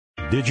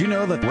Did you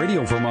know that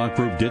Radio Vermont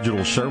Group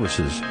Digital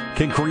Services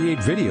can create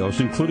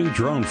videos including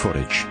drone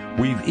footage?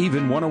 We've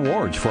even won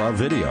awards for our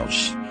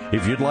videos.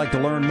 If you'd like to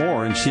learn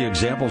more and see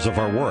examples of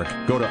our work,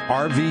 go to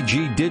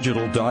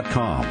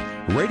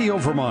rvgdigital.com. Radio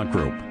Vermont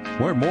Group.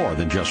 We're more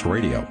than just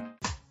radio.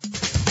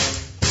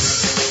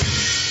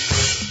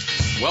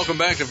 Welcome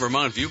back to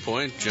Vermont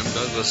Viewpoint. Jim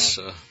Douglas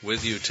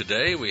with you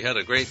today. We had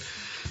a great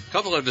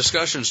couple of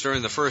discussions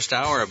during the first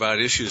hour about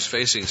issues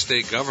facing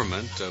state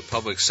government,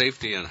 public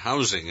safety and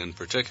housing in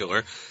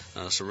particular.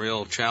 Some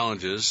real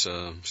challenges,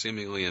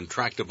 seemingly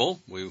intractable.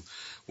 We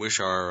wish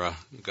our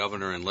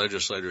governor and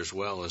legislators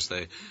well as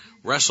they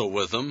wrestle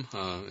with them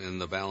in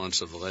the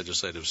balance of the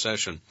legislative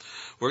session.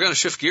 We're going to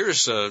shift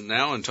gears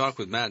now and talk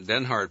with Matt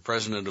Denhart,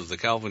 president of the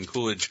Calvin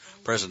Coolidge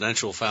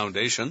Presidential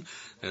Foundation.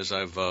 As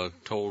I've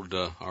told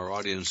our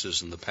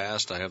audiences in the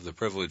past, I have the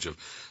privilege of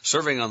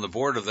serving on the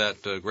board of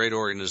that great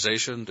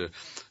organization to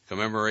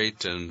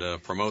commemorate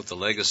and promote the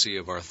legacy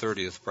of our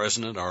 30th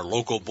president, our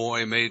local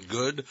boy made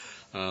good,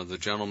 the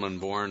gentleman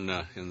born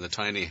in the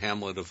tiny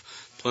hamlet of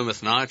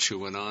Plymouth Notch, who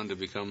went on to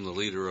become the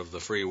leader of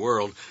the free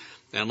world.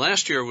 And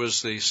last year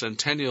was the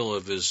centennial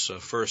of his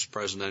first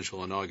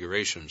presidential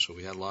inauguration, so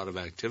we had a lot of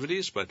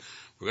activities, but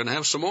we're going to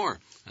have some more,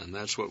 and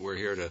that's what we're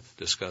here to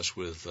discuss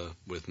with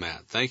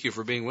Matt. Thank you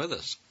for being with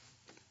us.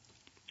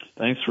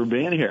 Thanks for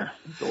being here.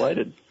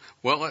 Delighted.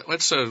 Well,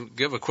 let's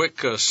give a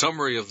quick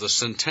summary of the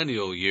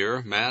centennial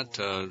year, Matt.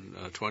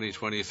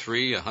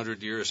 2023,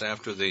 100 years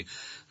after the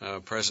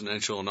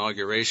presidential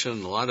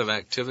inauguration, a lot of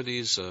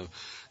activities,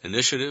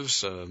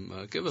 initiatives.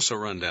 Give us a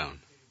rundown.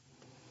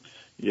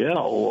 Yeah,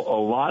 a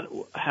lot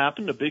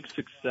happened, a big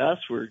success.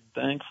 We're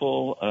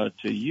thankful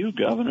to you,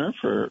 Governor,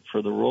 for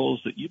the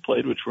roles that you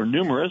played, which were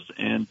numerous,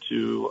 and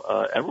to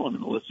everyone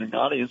in the listening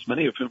audience,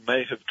 many of whom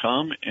may have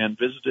come and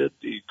visited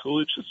the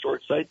Coolidge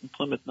Historic Site in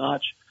Plymouth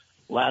Notch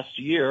last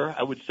year.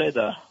 I would say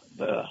the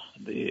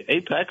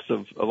apex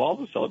of all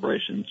the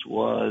celebrations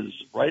was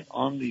right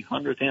on the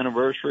 100th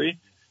anniversary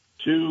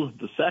to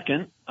the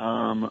second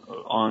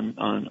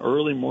on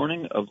early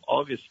morning of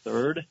August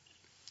 3rd.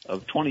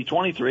 Of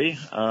 2023,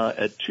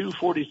 at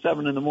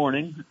 2:47 in the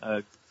morning,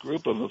 a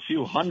group of a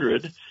few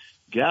hundred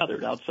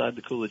gathered outside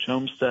the Coolidge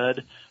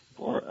homestead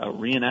for a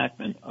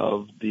reenactment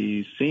of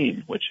the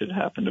scene, which had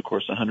happened, of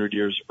course, 100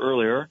 years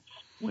earlier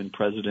when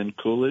President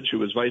Coolidge, who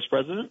was vice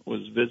president,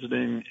 was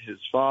visiting his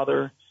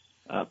father.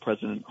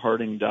 President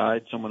Harding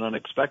died somewhat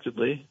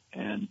unexpectedly,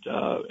 and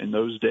in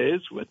those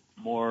days, with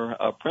more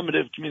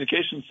primitive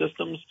communication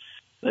systems,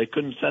 they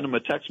couldn't send him a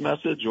text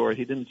message, or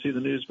he didn't see the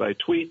news by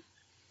tweet.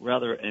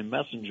 Rather, a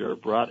messenger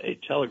brought a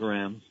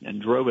telegram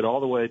and drove it all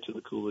the way to the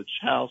Coolidge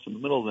house in the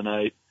middle of the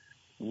night,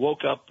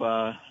 woke up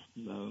the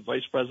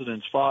vice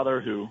president's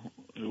father, who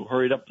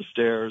hurried up the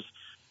stairs,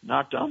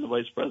 knocked on the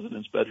vice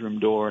president's bedroom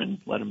door, and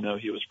let him know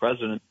he was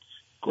president.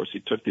 Of course, he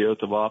took the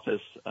oath of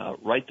office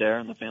right there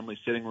in the family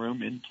sitting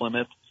room in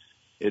Plymouth.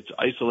 It's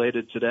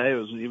isolated today. It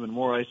was even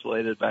more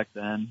isolated back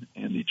then,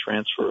 and the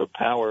transfer of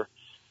power,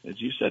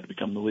 as you said, to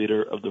become the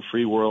leader of the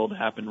free world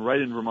happened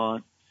right in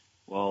Vermont.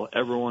 While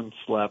everyone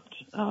slept,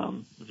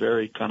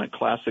 very kind of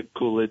classic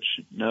Coolidge,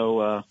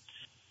 no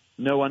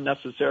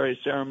unnecessary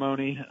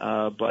ceremony,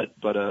 but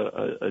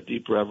a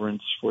deep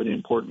reverence for the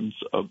importance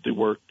of the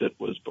work that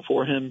was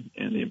before him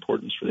and the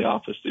importance for the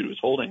office that he was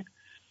holding.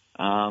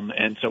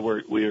 And so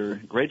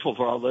we're grateful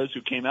for all those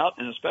who came out,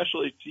 and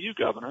especially to you,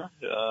 Governor.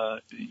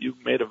 You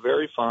made a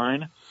very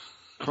fine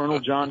Colonel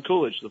John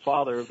Coolidge, the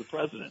father of the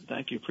president.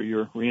 Thank you for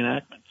your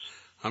reenactments.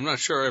 I'm not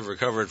sure I've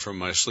recovered from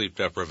my sleep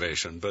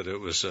deprivation, but it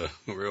was a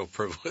real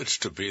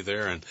privilege to be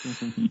there, and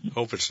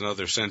hope it's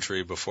another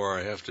century before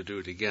I have to do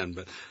it again.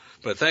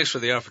 But thanks for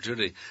the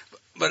opportunity.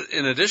 But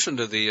in addition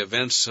to the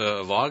events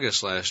of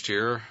August last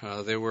year,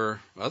 there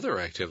were other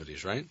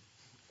activities, right?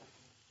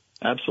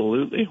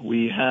 Absolutely.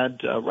 We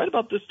had, right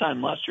about this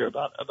time last year,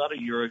 about a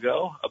year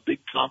ago, a big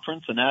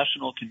conference, a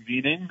national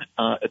convening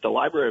at the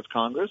Library of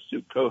Congress,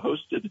 who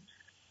co-hosted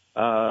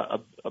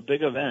a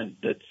big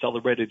event that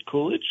celebrated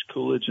Coolidge.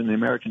 Coolidge and the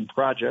American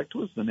Project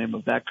was the name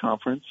of that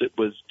conference. It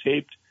was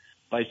taped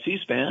by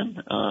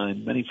C-SPAN,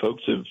 and many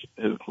folks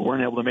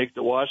weren't able to make it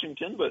to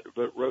Washington, but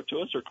wrote to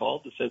us or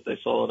called to say that they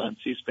saw it on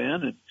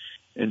C-SPAN and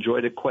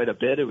enjoyed it quite a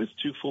bit. It was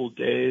 2 full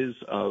days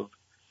of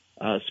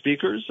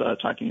speakers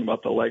talking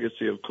about the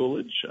legacy of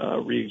Coolidge,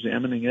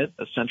 re-examining it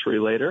a century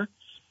later.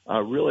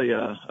 Really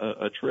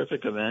a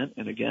terrific event.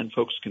 And again,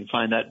 folks can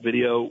find that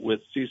video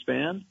with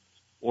C-SPAN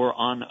or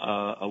on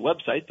a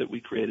website that we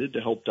created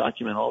to help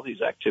document all these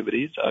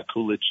activities,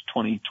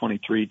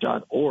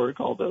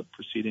 Coolidge2023.org. All the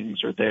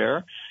proceedings are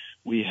there.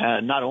 We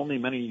had not only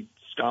many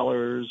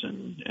scholars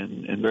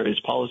and various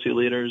policy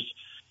leaders,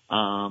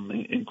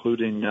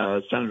 including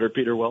Senator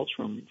Peter Welch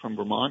from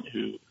Vermont,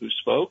 who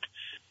spoke,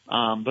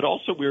 but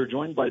also we were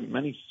joined by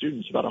many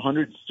students. About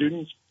 100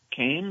 students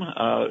came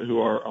who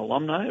are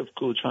alumni of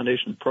Coolidge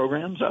Foundation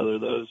programs, either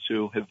those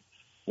who have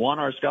won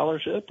our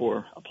scholarship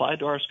or applied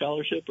to our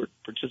scholarship or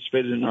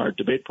participated in our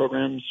debate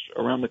programs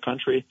around the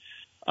country,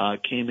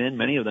 came in,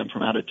 many of them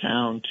from out of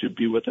town, to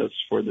be with us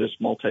for this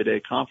multi-day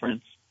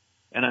conference.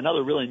 And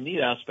another really neat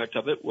aspect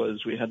of it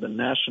was we had the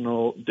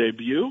national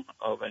debut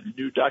of a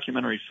new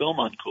documentary film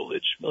on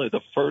Coolidge, really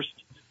the first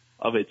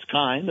of its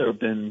kind. There have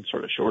been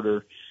sort of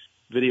shorter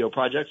video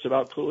projects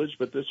about Coolidge,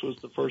 but this was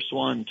the first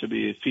one to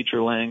be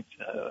feature length,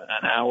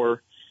 an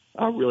hour,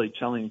 really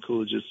telling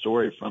Coolidge's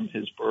story from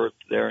his birth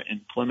there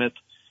in Plymouth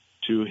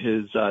to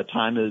his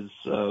time as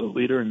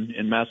leader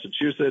in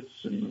Massachusetts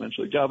and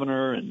eventually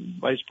governor and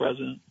vice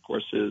president, of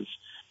course, his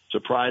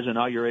surprise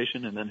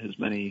inauguration, and then his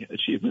many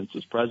achievements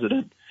as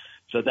president.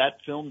 So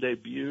that film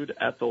debuted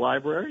at the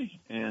library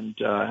and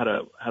had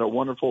a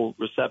wonderful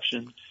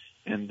reception.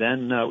 And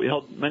then we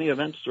held many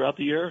events throughout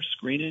the year,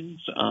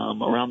 screenings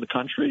around the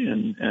country,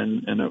 and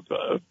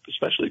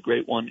especially a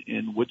great one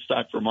in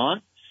Woodstock,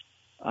 Vermont,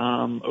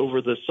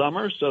 over the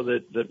summer, so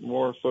that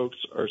more folks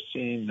are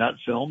seeing that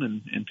film,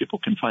 and people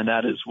can find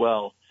that as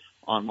well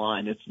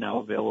online. It's now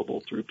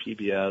available through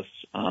PBS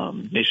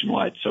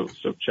nationwide. So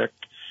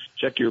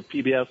check your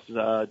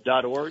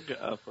PBS.org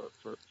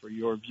for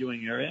your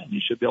viewing area, and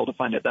you should be able to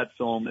find it. That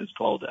film is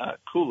called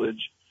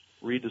Coolidge: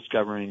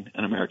 Rediscovering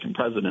an American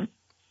President.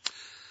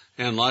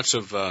 And lots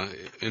of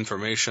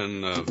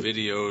information,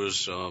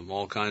 videos,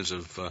 all kinds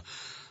of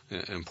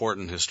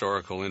important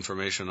historical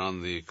information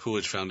on the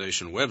Coolidge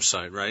Foundation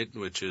website, right,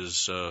 which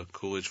is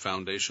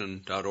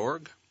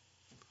coolidgefoundation.org?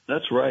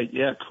 That's right.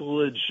 Yeah,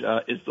 Coolidge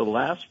is the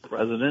last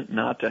president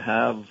not to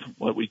have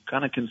what we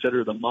kind of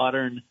consider the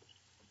modern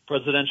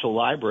presidential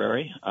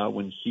library.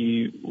 When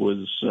he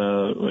was,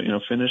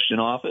 finished in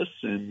office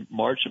in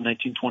March of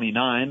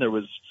 1929, there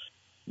was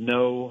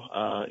no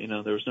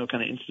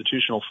kind of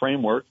institutional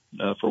framework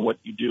for what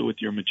you do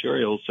with your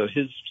materials. So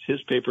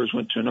his papers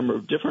went to a number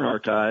of different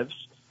archives,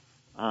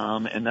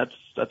 and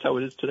that's how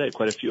it is today.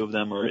 Quite a few of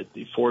them are at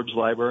the Forbes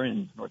Library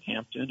in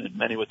Northampton, and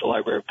many with the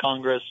Library of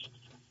Congress,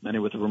 many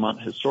with the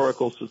Vermont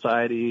Historical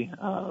Society,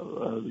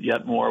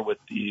 yet more with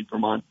the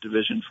Vermont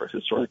Division for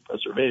Historic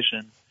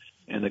Preservation,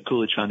 and the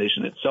Coolidge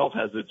Foundation itself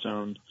has its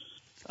own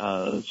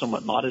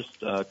somewhat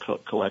modest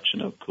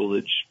collection of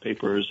Coolidge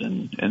papers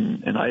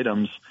and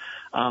items.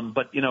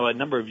 But a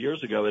number of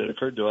years ago, it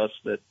occurred to us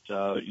that,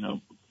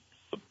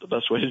 the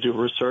best way to do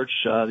research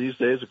these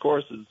days, of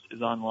course,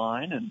 is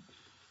online. And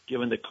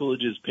given that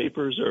Coolidge's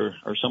papers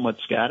are somewhat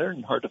scattered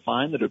and hard to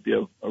find, that it would be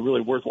a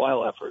really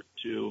worthwhile effort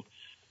to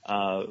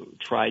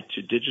try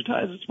to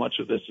digitize as much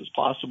of this as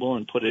possible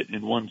and put it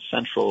in one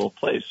central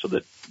place so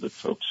that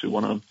folks who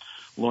want to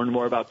learn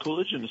more about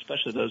Coolidge, and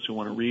especially those who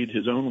want to read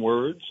his own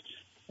words,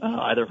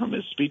 either from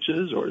his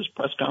speeches or his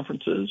press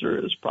conferences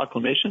or his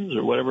proclamations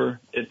or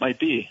whatever it might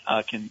be,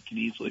 can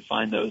easily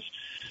find those.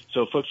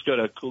 So folks go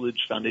to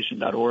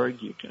coolidgefoundation.org.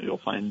 You'll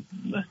find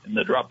in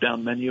the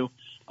drop-down menu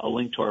a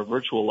link to our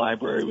virtual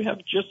library. We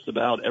have just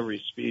about every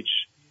speech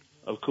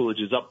of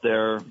Coolidge is up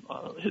there,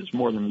 his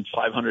more than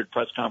 500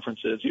 press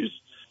conferences. He was,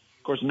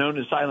 of course, known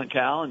as Silent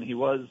Cal, and he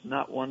was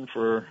not one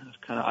for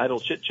kind of idle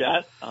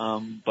chit-chat,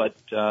 but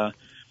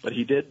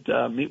he did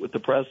meet with the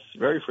press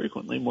very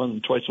frequently, more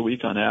than twice a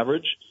week on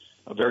average,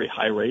 a very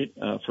high rate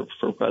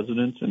for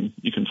presidents. And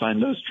you can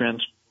find those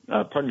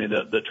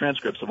the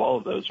transcripts of all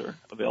of those are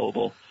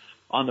available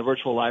on the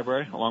virtual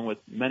library, along with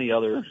many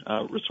other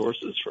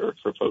resources for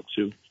folks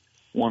who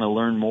want to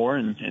learn more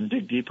and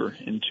dig deeper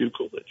into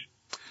Coolidge.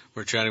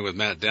 We're chatting with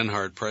Matt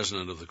Denhart,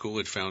 president of the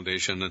Coolidge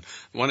Foundation. And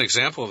one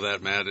example of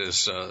that, Matt,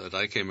 is that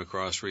I came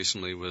across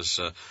recently was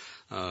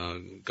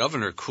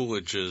Governor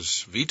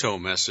Coolidge's veto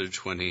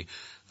message when he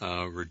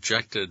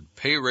rejected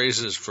pay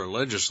raises for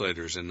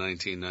legislators in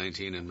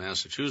 1919 in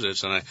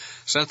Massachusetts. And I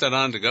sent that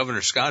on to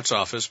Governor Scott's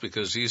office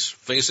because he's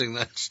facing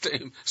that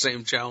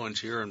same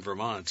challenge here in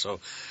Vermont. So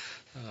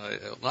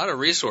a lot of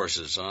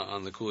resources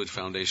on the Coolidge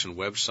Foundation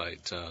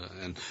website.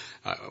 And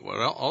what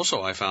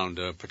also I found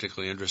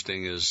particularly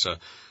interesting is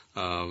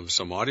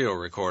some audio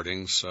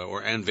recordings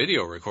and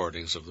video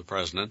recordings of the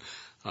president.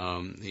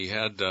 He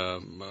had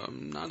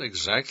not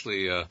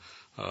exactly a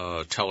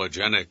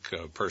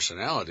telegenic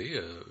personality,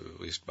 at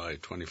least by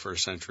 21st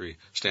century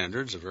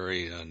standards, a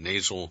very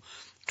nasal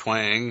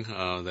twang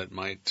that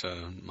might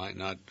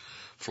not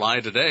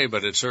fly today,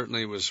 but it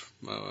certainly was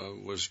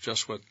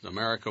just what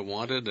America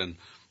wanted, and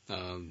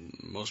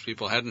most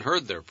people hadn't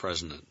heard their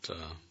president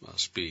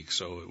speak,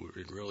 so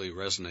it really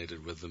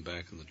resonated with them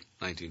back in the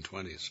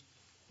 1920s.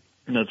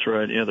 That's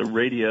right. Yeah, the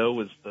radio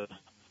was the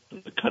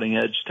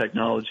cutting-edge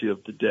technology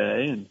of the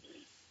day, and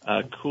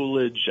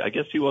Coolidge, I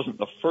guess he wasn't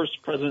the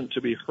first president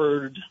to be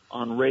heard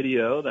on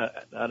radio.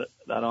 That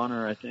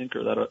honor, I think,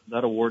 or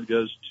that award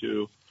goes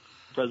to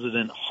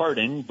President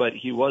Harding, but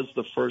he was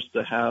the first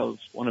to have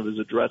one of his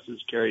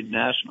addresses carried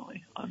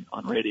nationally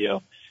on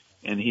radio.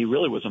 And he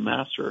really was a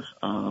master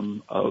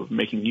of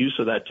making use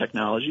of that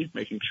technology,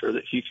 making sure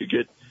that he could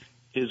get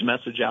his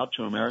message out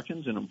to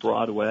Americans in a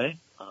broad way.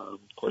 Of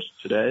course,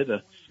 today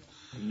the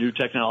new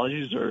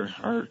technologies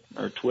are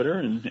Twitter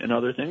and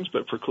other things,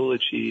 but for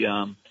Coolidge, he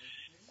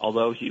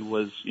although he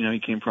was, he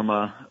came from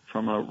a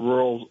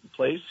rural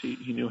place,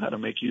 he knew how to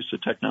make use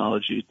of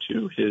technology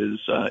to his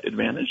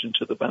advantage and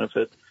to the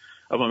benefit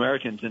of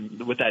Americans.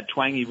 And with that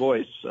twangy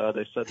voice,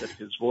 they said that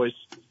his voice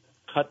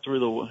cut through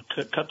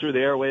the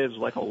airwaves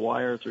like a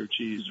wire through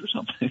cheese or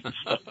something.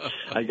 So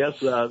I guess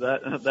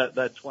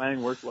that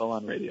twang worked well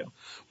on radio.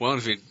 Well,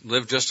 if he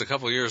lived just a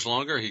couple of years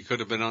longer, he could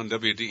have been on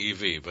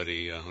WDEV, but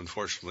he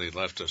unfortunately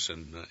left us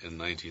in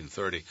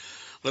 1930.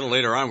 A little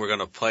later on, we're going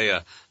to play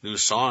a new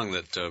song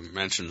that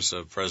mentions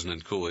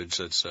President Coolidge.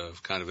 That's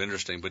kind of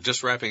interesting. But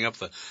just wrapping up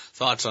the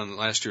thoughts on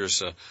last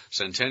year's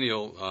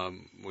centennial,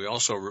 we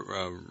also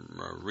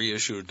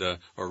reissued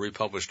or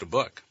republished a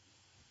book.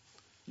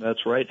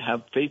 That's right.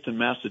 Have Faith in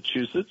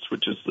Massachusetts,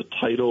 which is the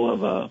title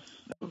of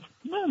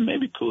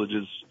maybe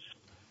Coolidge's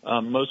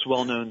most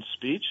well-known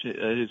speech.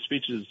 His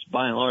speeches,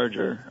 by and large,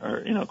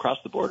 are across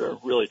the board are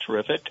really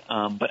terrific.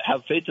 But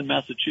Have Faith in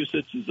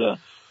Massachusetts is a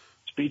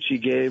speech he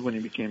gave when he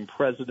became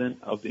president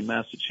of the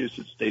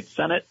Massachusetts State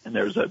Senate, and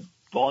there's a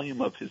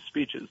volume of his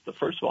speeches, the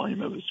first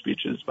volume of his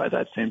speeches by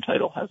that same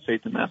title, Have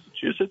Faith in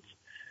Massachusetts.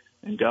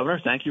 And Governor,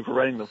 thank you for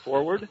writing the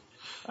foreword.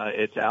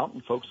 It's out,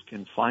 and folks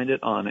can find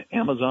it on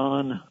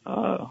Amazon,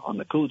 on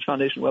the Coolidge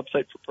Foundation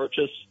website for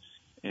purchase,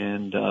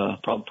 and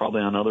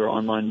probably on other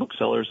online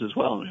booksellers as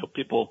well. And we hope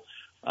people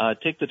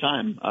take the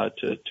time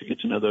to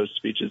get to know those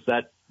speeches.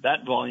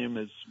 That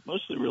volume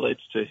mostly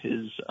relates to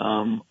his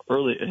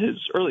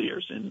early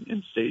years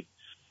in state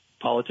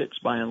politics,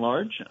 by and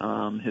large.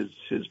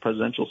 His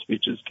presidential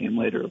speeches came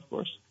later, of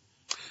course.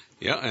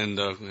 Yeah, and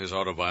his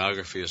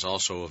autobiography is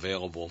also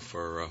available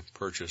for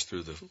purchase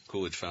through the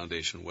Coolidge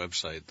Foundation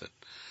website that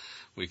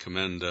we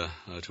commend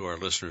to our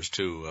listeners,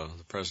 too.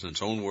 The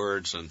President's own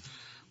words and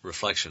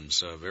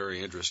reflections.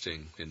 Very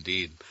interesting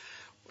indeed.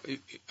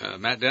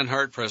 Matt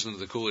Denhart, President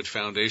of the Coolidge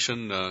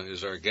Foundation,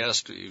 is our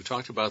guest. You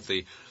talked about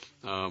the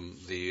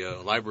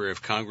Library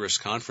of Congress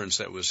conference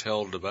that was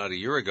held about a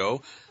year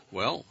ago.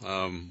 Well,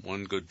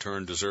 one good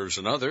turn deserves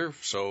another,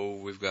 so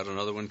we've got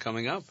another one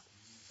coming up.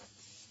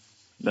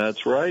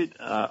 That's right.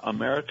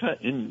 America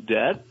in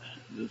Debt.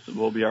 This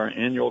will be our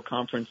annual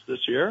conference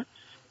this year.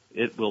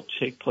 It will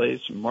take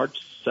place March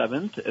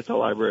 7th at the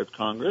Library of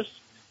Congress.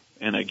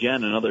 And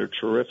again, another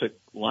terrific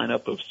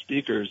lineup of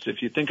speakers.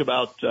 If you think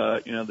about,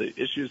 the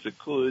issues that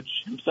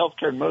Coolidge himself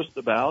cared most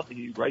about,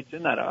 he writes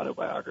in that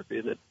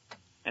autobiography that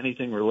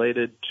anything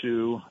related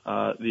to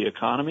the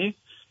economy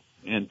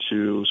and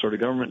to sort of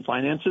government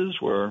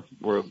finances were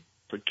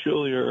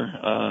particular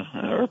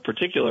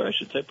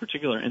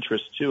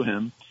interest to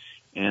him.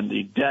 And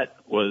the debt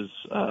was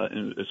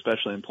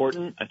especially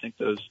important. I think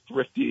those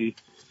thrifty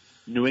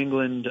New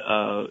England,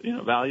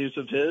 values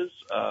of his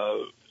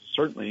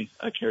certainly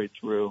carried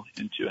through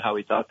into how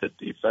he thought that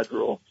the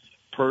federal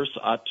purse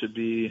ought to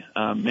be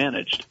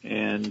managed.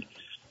 And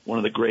one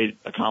of the great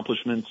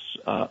accomplishments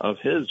of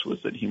his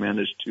was that he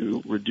managed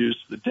to reduce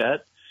the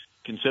debt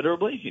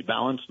considerably. He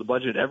balanced the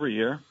budget every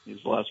year.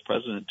 He's the last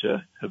president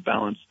to have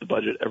balanced the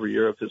budget every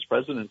year of his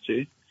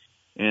presidency.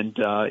 And,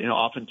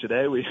 often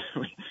today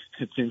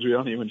it seems we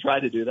don't even try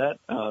to do that.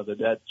 The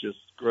debt just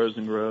grows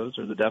and grows,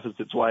 or the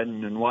deficits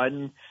widen and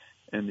widen,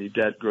 and the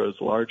debt grows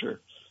larger.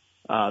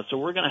 So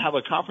we're going to have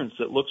a conference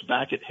that looks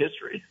back at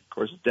history. Of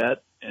course,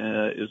 debt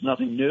is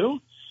nothing new.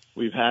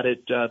 We've had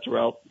it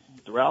throughout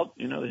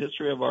the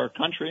history of our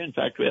country. In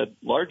fact, we had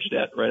large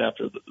debt right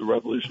after the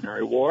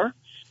Revolutionary War.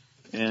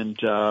 And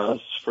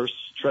first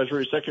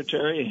Treasury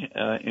Secretary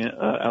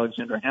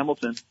Alexander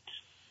Hamilton,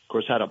 of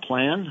course, had a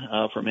plan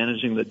for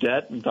managing the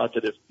debt and thought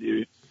that if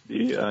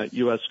the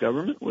U.S.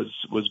 government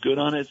was good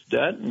on its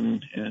debt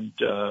and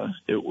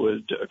it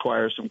would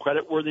acquire some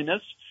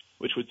creditworthiness,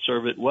 which would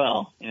serve it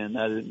well. And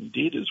that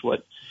indeed is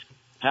what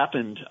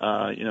happened,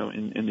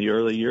 in the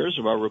early years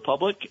of our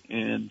republic,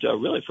 and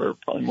really for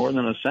probably more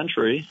than a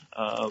century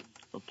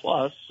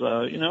plus.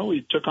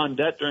 We took on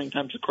debt during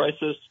times of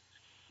crisis,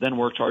 then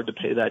worked hard to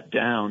pay that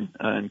down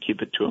and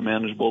keep it to a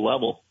manageable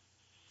level.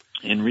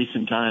 In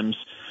recent times,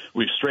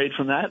 we've strayed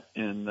from that,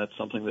 and that's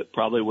something that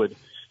probably would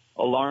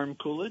alarm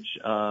Coolidge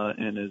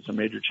and is a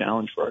major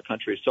challenge for our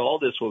country. So all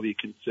this will be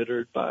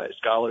considered by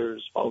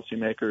scholars,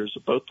 policymakers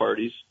of both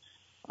parties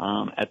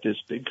at this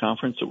big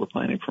conference that we're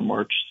planning for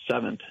March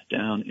 7th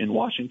down in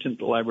Washington at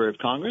the Library of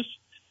Congress.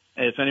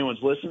 And if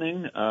anyone's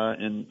listening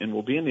and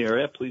will be in the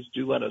area, please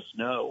do let us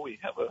know. We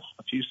have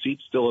a few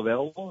seats still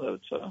available.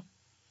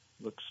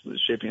 Looks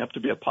shaping up to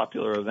be a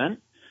popular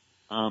event.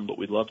 But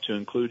we'd love to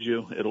include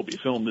you. It'll be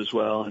filmed as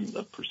well, and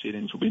the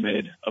proceedings will be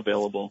made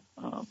available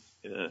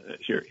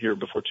here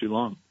before too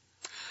long.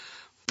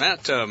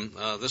 Matt,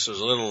 this is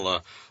a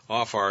little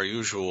off our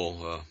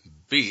usual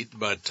beat,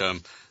 but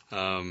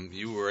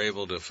you were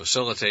able to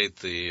facilitate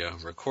the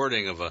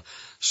recording of a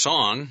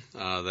song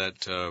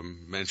that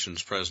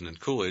mentions President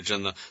Coolidge.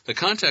 And the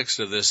context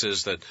of this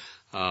is that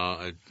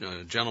a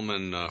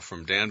gentleman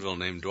from Danville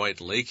named Dwight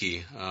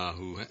Lakey,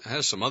 who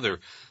has some other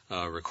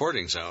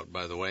recordings out,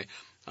 by the way,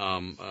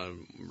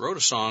 wrote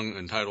a song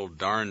entitled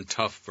Darn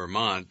Tough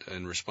Vermont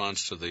in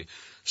response to the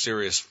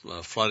serious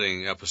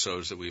flooding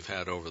episodes that we've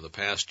had over the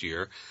past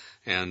year.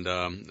 And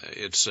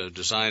it's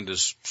designed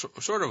as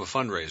sort of a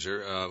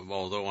fundraiser,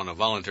 although on a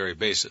voluntary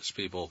basis.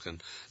 People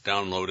can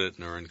download it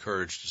and are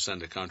encouraged to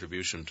send a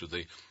contribution to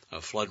the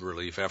flood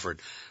relief effort.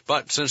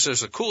 But since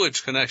there's a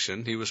Coolidge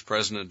connection, he was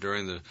president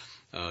during the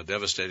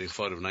devastating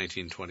flood of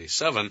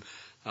 1927,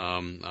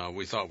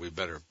 we thought we'd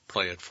better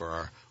play it for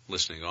our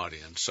listening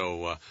audience.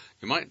 So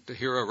you might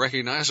hear a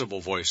recognizable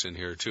voice in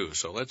here, too.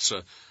 So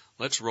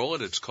let's roll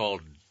it. It's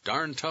called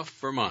Darn Tough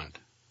Vermont.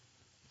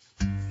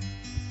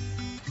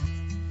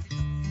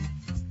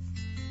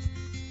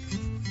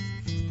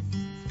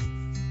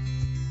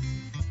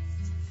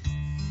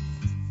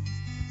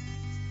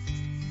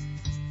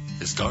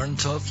 It's darn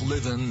tough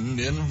living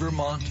in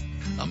Vermont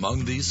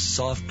among these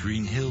soft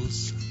green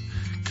hills,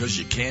 'cause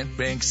you can't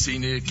bank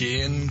scenic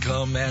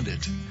income and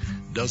it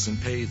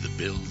doesn't pay the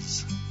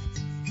bills.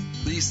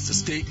 At least the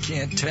state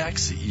can't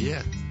tax it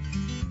yet.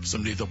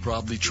 Someday they'll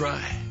probably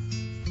try.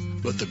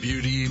 But the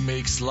beauty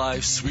makes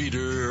life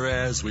sweeter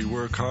as we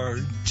work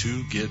hard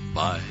to get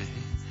by.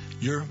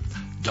 You're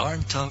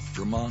darn tough,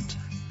 Vermont.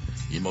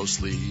 You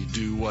mostly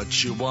do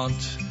what you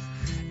want,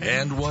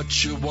 and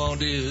what you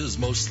want is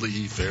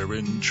mostly fair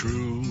and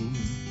true.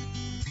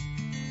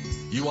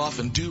 You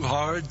often do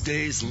hard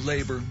days of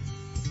labor.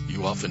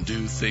 You often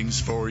do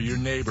things for your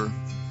neighbor,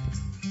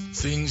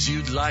 things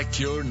you'd like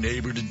your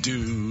neighbor to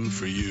do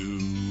for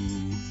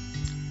you.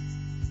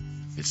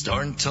 It's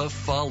darn tough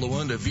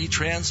following a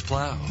V-Trans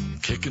plow,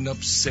 kicking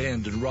up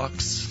sand and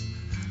rocks,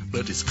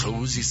 but it's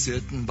cozy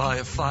sitting by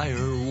a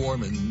fire,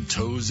 warming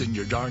toes in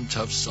your darn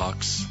tough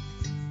socks.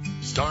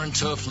 It's darn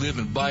tough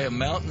living by a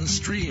mountain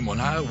stream when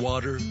high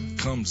water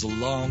comes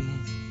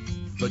along,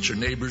 but your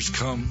neighbors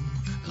come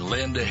and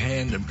lend a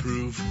hand and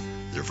prove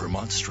they're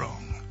Vermont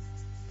strong.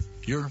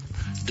 You're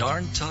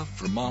darn tough,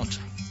 Vermont.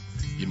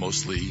 You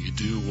mostly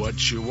do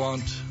what you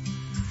want,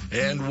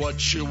 and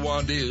what you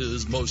want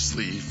is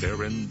mostly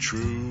fair and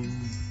true.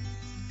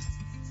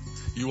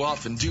 You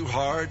often do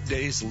hard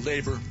days of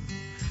labor.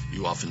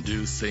 You often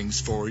do things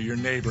for your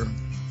neighbor,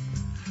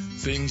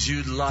 things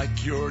you'd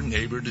like your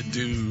neighbor to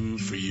do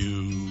for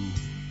you.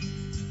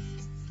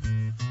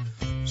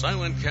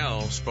 Silent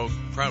Cal spoke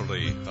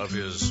proudly of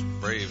his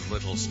brave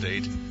little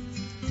state.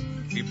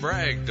 He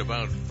bragged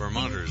about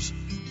Vermonters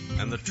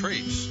and the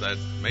traits that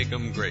make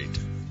 'em great.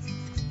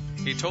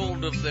 He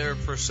told of their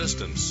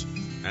persistence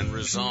and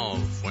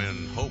resolve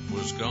when hope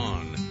was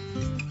gone.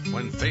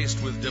 When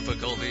faced with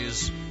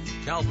difficulties,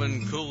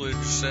 Calvin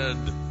Coolidge said,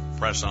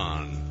 "Press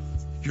on."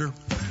 You're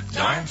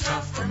darn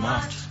tough,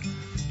 Vermont.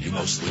 You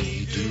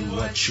mostly do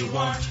what you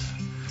want,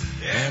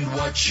 and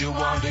what you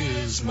want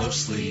is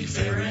mostly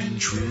fair and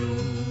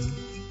true.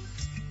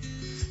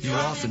 You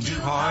often do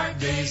hard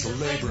days of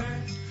labor.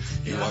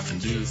 You often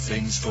do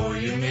things for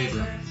your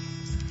neighbor,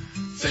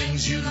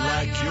 things you'd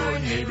like your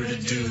neighbor to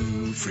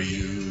do for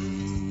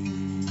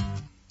you.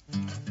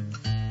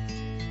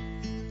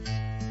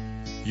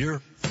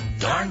 You're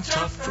darn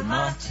tough,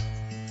 Vermont.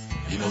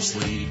 You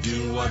mostly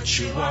do what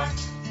you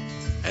want,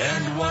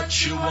 and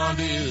what you want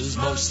is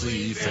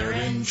mostly fair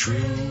and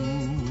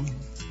true.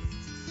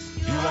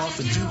 You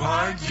often do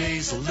hard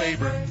days of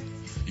labor.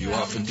 You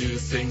often do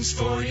things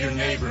for your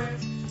neighbor,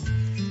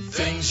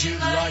 things you'd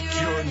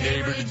like your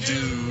neighbor to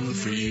do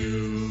for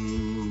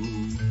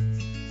you.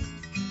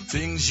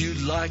 Things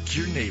you'd like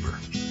your neighbor.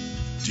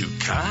 Do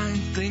kind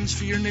things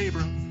for your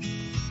neighbor,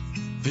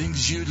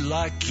 things you'd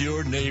like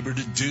your neighbor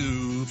to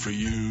do for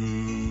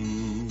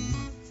you.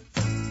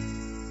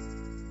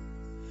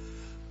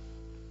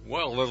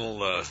 Well, a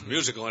little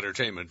musical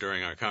entertainment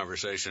during our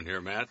conversation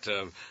here, Matt.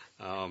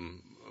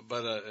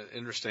 But an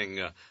interesting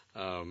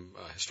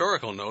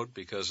historical note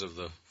because of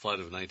the flood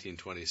of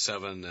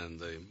 1927 and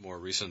the more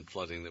recent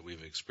flooding that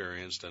we've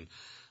experienced.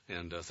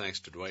 And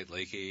thanks to Dwight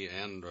Lakey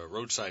and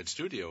Roadside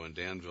Studio in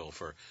Danville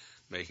for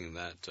making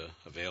that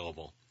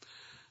available.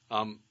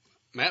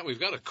 Matt, we've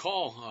got a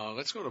call.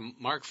 Let's go to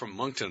Mark from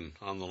Moncton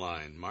on the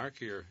line.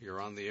 Mark,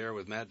 you're on the air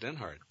with Matt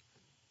Denhart.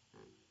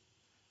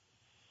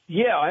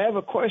 Yeah, I have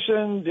a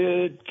question.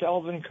 Did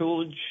Calvin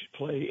Coolidge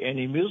play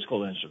any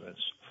musical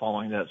instruments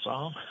following that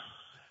song?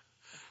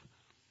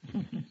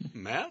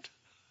 Matt?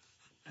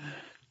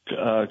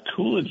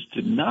 Coolidge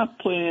did not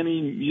play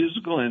any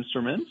musical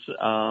instruments,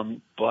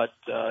 but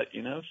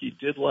he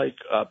did like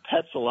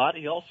pets a lot.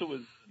 He also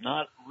was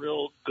not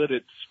real good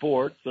at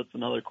sports. That's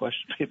another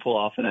question people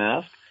often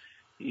ask.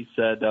 He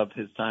said of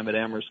his time at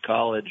Amherst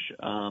College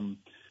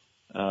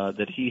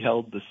that he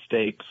held the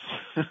stakes,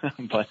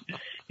 but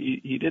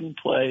he didn't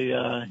play.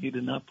 He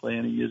did not play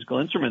any musical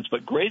instruments.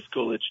 But Grace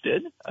Coolidge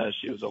did.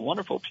 She was a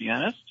wonderful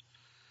pianist.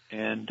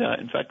 And,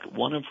 in fact,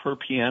 one of her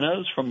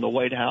pianos from the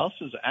White House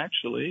is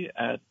actually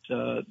at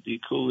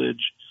the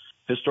Coolidge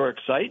Historic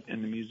Site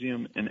in the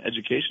Museum and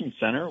Education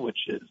Center,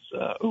 which is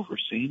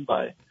overseen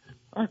by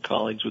our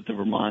colleagues with the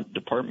Vermont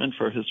Department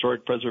for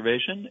Historic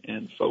Preservation.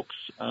 And folks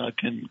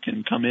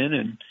can come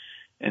in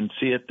and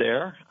see it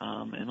there.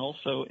 And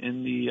also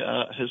in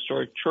the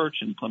historic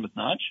church in Plymouth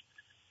Notch.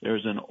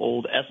 There's an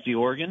old Esty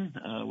organ,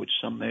 which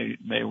some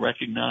may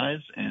recognize,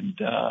 and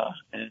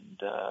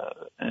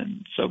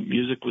so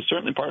music was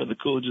certainly part of the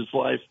Coolidge's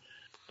life.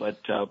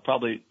 But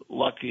probably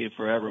lucky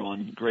for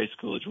everyone, Grace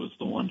Coolidge was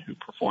the one who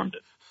performed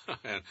it.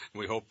 And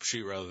we hope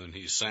she rather than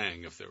he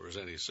sang, if there was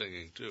any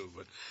singing too.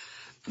 But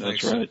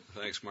that's right.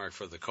 Thanks, Mark,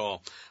 for the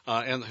call.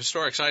 And the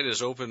historic site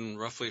is open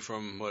roughly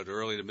from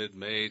early to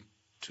mid-May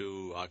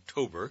to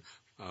October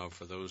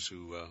for those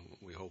who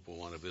we hope will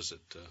want to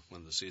visit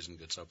when the season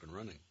gets up and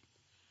running.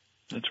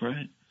 That's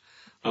right.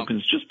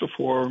 Opens just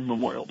before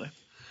Memorial Day.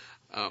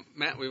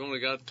 Matt, we've only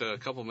got a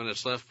couple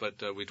minutes left,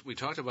 but we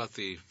talked about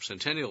the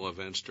centennial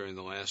events during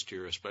the last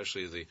year,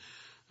 especially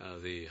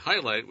the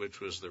highlight, which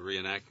was the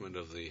reenactment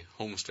of the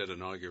Homestead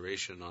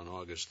inauguration on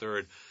August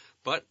 3rd.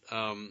 But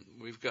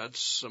we've got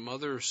some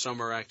other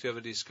summer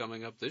activities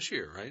coming up this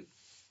year, right?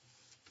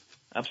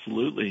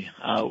 Absolutely.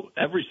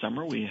 Every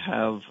summer we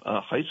have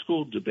a high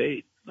school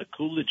debate, the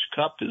Coolidge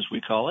Cup, as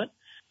we call it.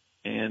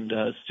 And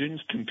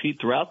students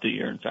compete throughout the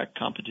year. In fact,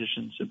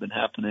 competitions have been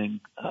happening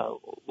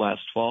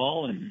last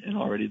fall and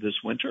already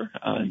this winter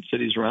in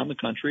cities around the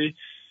country,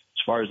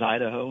 as far as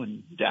Idaho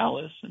and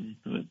Dallas and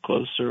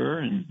closer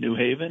and New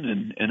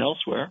Haven and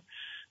elsewhere,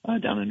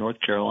 down in North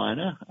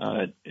Carolina,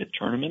 at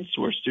tournaments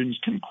where students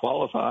can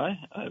qualify.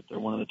 They're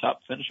one of the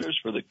top finishers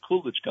for the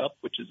Coolidge Cup,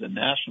 which is a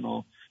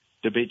national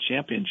debate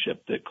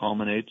championship that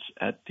culminates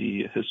at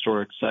the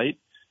historic site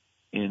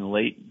in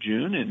late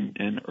June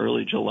and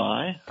early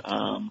July,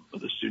 where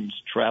the students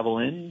travel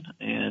in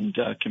and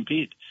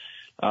compete.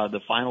 The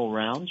final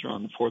rounds are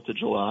on the 4th of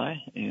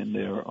July, and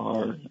there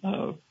are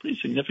pretty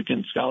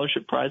significant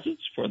scholarship prizes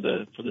for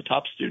the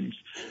top students.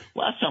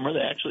 Last summer, they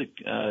actually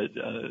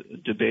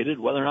debated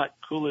whether or not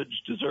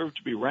Coolidge deserved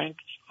to be ranked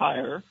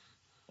higher,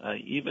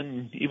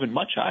 even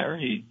much higher.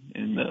 He,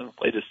 in the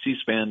latest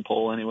C-SPAN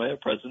poll anyway,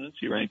 of presidents,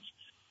 he ranks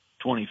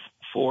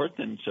 24th,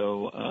 and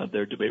so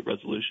their debate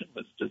resolution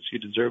was, does he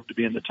deserve to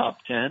be in the top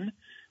 10?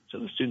 So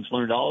the students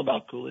learned all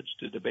about Coolidge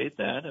to debate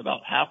that.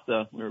 About half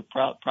we were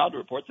proud to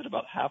report that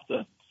about half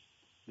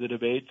the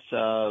debates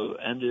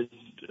ended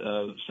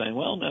saying,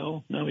 well,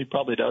 no, he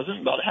probably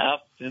doesn't. About half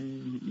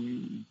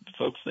in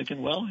folks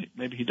thinking, well,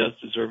 maybe he does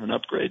deserve an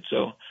upgrade.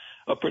 So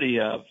a pretty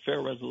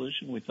fair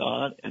resolution, we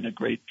thought, and a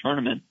great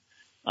tournament.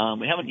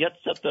 We haven't yet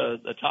set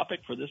the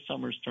topic for this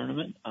summer's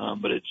tournament,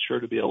 but it's sure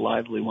to be a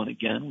lively one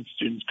again with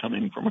students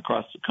coming from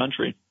across the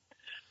country.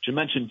 You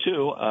mentioned,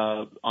 too,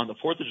 on the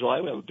 4th of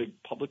July, we have a big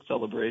public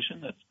celebration.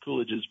 That's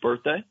Coolidge's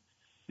birthday,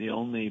 the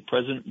only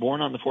president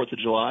born on the 4th of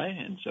July.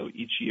 And so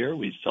each year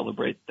we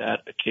celebrate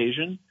that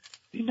occasion.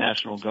 The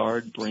National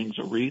Guard brings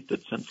a wreath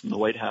that's sent from the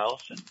White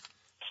House and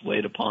it's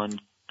laid upon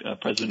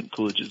President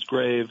Coolidge's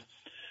grave.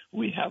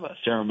 We have a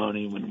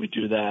ceremony when we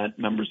do that.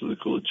 Members of the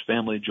Coolidge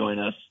family join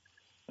us.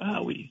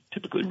 We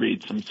typically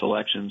read some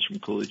selections from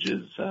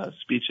Coolidge's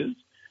speeches.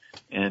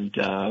 And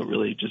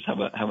really just have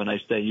a nice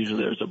day.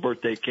 Usually there's a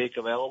birthday cake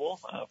available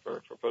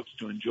for folks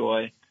to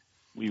enjoy.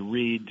 We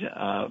read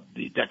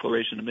the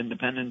Declaration of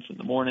Independence in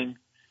the morning,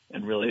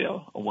 and really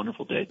a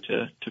wonderful day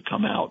to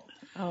come out.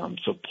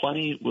 So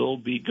plenty will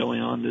be going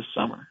on this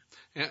summer.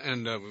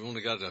 And we've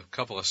only got a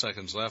couple of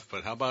seconds left,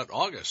 but how about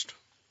August?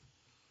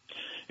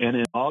 And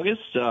in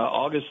August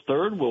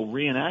 3rd, we'll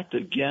reenact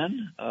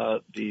again.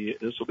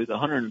 This will be the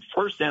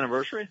 101st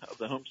anniversary of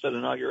the Homestead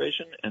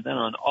inauguration. And then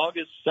on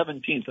August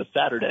 17th, a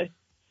Saturday,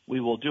 we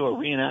will do a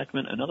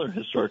reenactment, another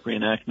historic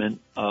reenactment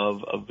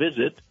of a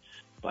visit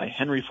by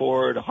Henry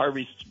Ford,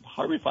 Harvey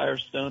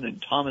Firestone,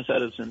 and Thomas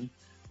Edison,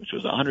 which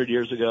was 100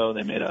 years ago.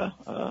 They made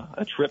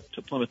a trip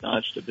to Plymouth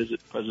Notch to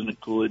visit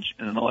President Coolidge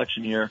in an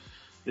election year.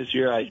 This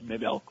year,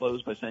 maybe I'll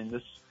close by saying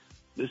this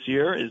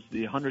year is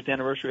the 100th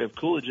anniversary of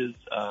Coolidge's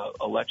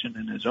election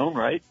in his own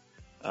right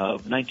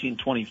of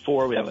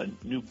 1924. We have a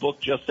new book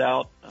just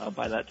out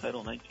by that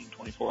title,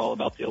 1924, all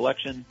about the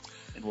election,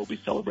 and we'll be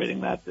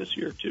celebrating that this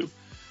year, too.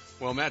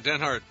 Well, Matt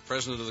Denhart,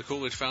 president of the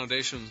Coolidge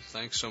Foundation,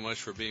 thanks so much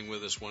for being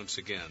with us once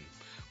again.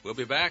 We'll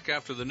be back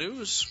after the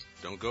news.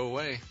 Don't go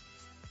away.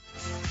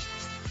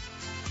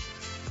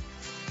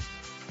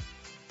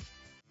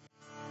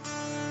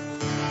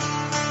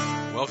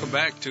 Welcome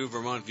back to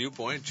Vermont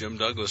Viewpoint. Jim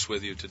Douglas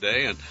with you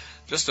today. And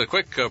just a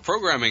quick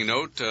programming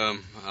note,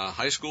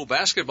 high school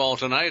basketball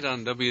tonight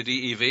on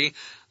WDEV.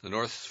 The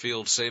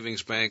Northfield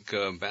Savings Bank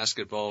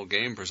basketball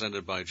game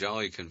presented by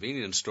Jolly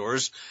Convenience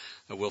Stores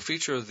will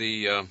feature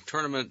the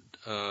tournament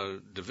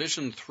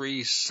Division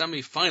III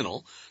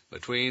semifinal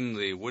between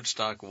the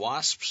Woodstock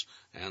Wasps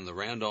and the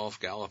Randolph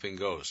Galloping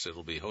Ghost.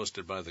 It'll be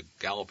hosted by the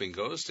Galloping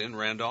Ghost in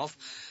Randolph,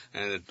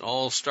 and it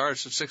all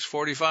starts at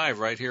 6:45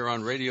 right here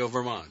on Radio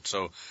Vermont.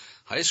 So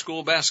high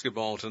school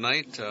basketball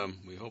tonight.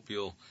 We hope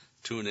you'll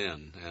tune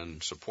in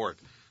and support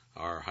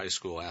our high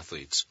school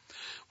athletes.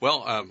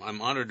 Well,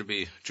 I'm honored to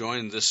be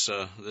joined this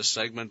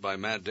segment by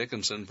Matt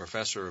Dickinson,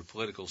 professor of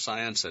political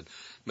science at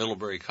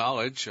Middlebury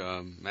College.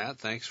 Matt,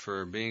 thanks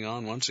for being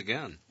on once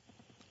again.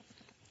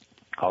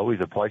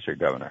 Always a pleasure,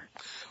 Governor.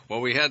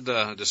 Well, we had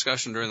a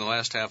discussion during the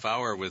last half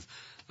hour with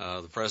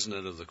the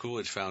president of the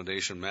Coolidge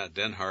Foundation, Matt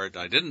Denhart.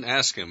 I didn't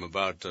ask him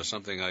about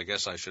something I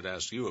guess I should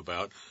ask you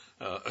about.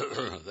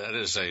 That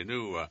is a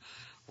new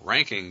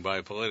ranking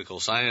by political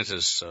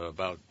scientists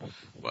about,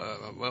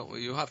 well,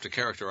 you have to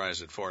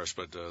characterize it for us,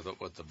 but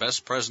the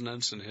best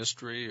presidents in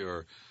history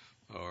or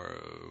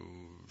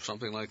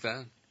something like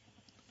that?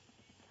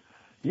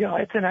 Yeah,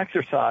 it's an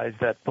exercise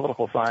that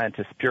political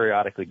scientists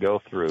periodically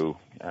go through.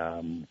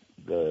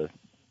 The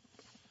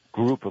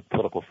group of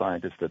political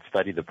scientists that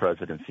study the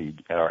presidency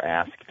are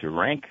asked to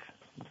rank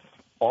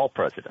all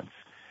presidents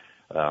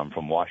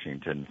from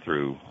Washington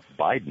through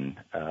Biden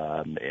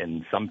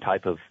in some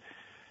type of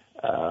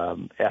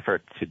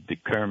effort to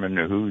determine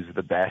who's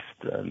the best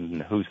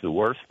and who's the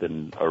worst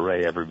and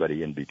array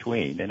everybody in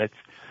between. And it's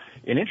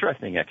an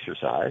interesting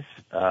exercise,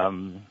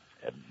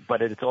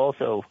 but it's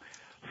also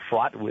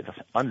fraught with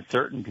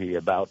uncertainty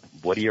about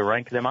what do you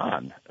rank them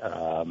on?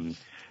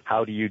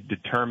 How do you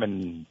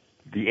determine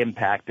the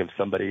impact of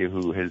somebody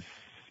who has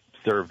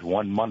served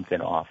 1 month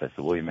in office,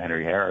 William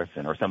Henry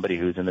Harrison, or somebody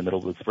who's in the middle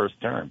of his first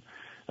term,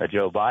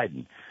 Joe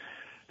Biden?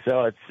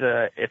 So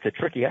it's a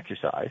tricky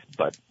exercise,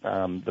 but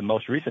the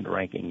most recent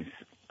rankings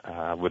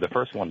were the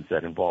first ones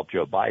that involved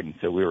Joe Biden,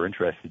 so we were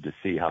interested to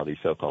see how these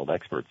so-called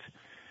experts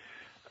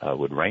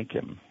would rank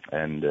him.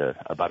 And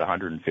about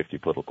 150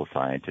 political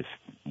scientists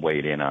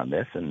weighed in on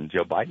this, and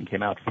Joe Biden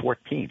came out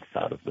 14th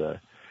out of the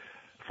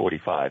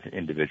 45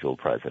 individual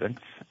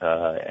presidents.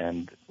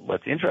 And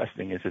what's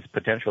interesting is his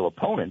potential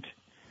opponent,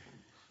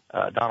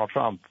 Donald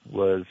Trump,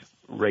 was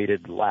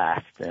rated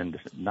last, and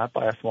not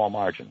by a small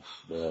margin.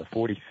 The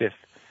 45th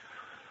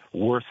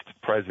worst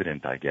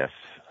president, I guess,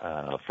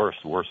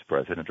 first worst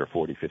president or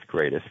 45th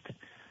greatest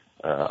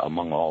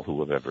among all who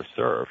have ever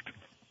served.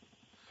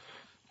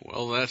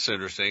 Well, that's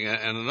interesting.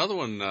 And another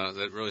one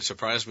that really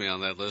surprised me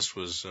on that list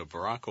was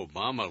Barack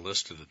Obama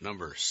listed at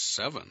number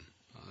 7.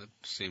 That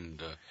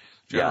seemed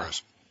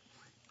generous. Yeah.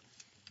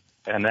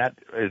 And that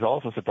is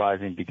also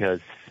surprising because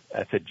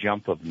that's a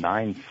jump of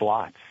 9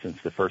 slots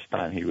since the first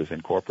time he was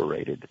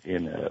incorporated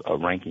in a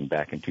ranking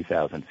back in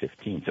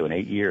 2015. So in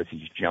 8 years,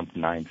 he's jumped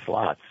 9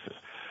 slots.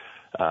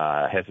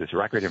 Has his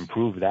record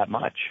improved that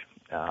much?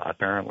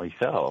 Apparently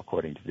so,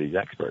 according to these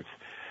experts.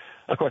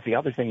 Of course, the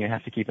other thing you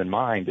have to keep in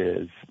mind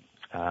is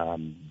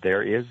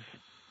there is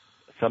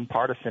some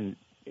partisan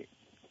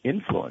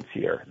influence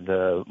here.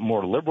 The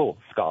more liberal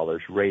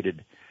scholars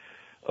rated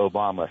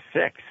Obama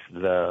 6.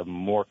 The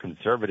more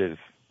conservative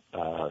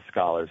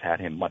scholars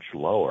had him much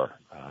lower.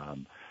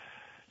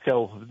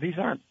 So these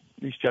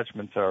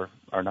judgments are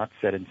not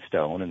set in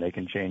stone, and they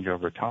can change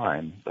over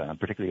time,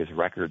 particularly as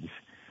records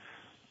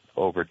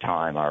over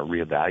time are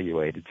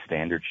reevaluated,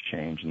 standards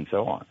change, and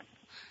so on.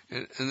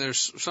 And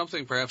there's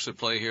something perhaps at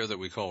play here that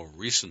we call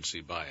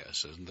recency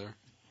bias, isn't there?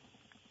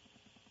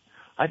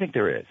 I think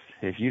there is.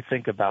 If you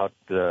think about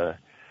the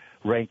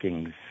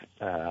rankings,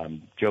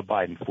 Joe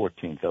Biden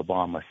 14th,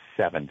 Obama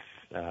 7th,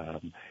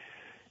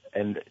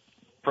 and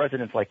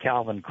presidents like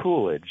Calvin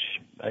Coolidge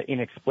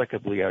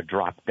inexplicably are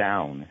dropped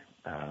down.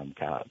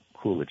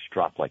 Coolidge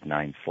dropped like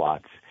 9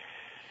 slots.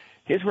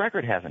 His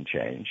record hasn't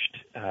changed.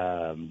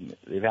 The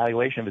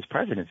evaluation of his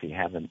presidency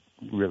hasn't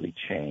really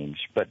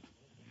changed, but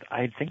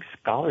I think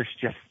scholars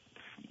just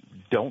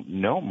don't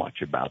know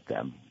much about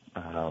them.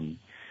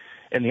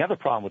 And the other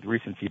problem with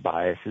recency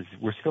bias is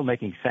we're still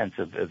making sense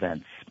of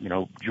events. You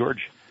know,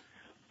 George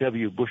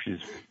W.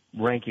 Bush's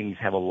rankings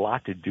have a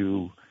lot to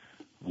do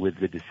with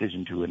the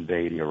decision to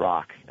invade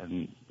Iraq.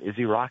 And is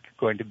Iraq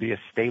going to be a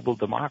stable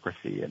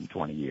democracy in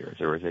 20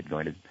 years, or is it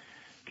going to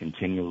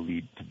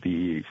continually to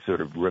be sort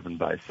of driven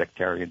by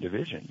sectarian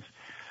divisions?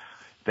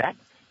 That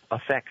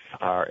affects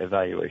our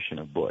evaluation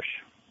of Bush.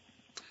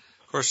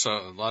 Of course,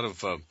 a lot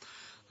of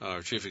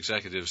our chief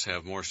executives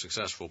have more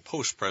successful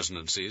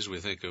post-presidencies. We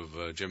think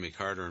of Jimmy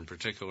Carter in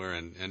particular,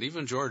 and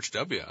even George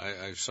W.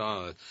 I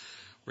saw a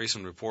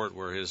recent report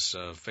where his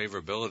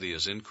favorability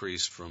has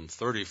increased from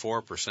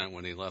 34%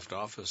 when he left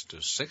office to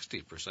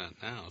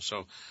 60% now.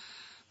 So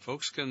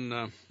folks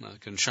can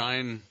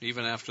shine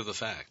even after the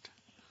fact.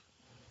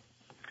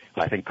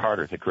 I think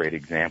Carter's a great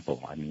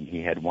example. I mean,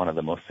 he had one of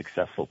the most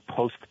successful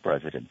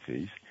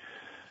post-presidencies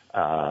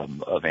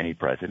of any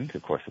president.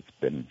 Of course,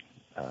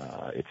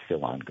 it's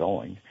still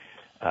ongoing.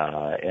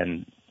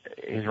 And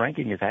his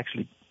ranking is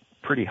actually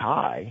pretty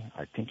high.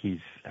 I think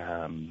he's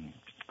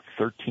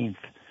 13th,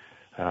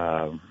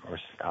 or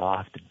I'll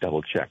have to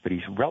double check, but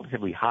he's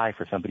relatively high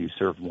for somebody who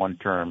served 1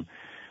 term,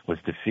 was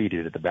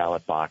defeated at the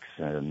ballot box,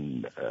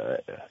 and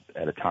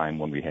at a time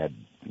when we had,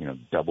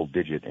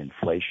 double-digit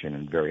inflation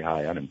and very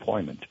high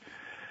unemployment.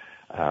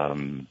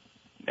 And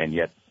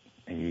yet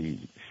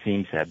he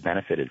seems to have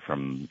benefited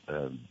from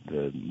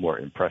the more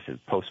impressive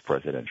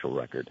post-presidential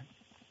record.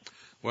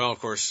 Well, of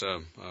course,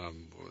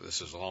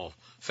 this is all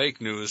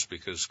fake news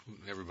because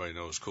everybody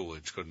knows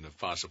Coolidge couldn't have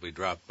possibly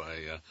dropped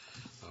by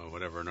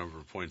whatever number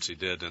of points he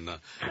did. And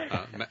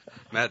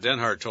Matt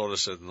Denhart told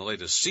us that in the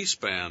latest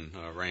C-SPAN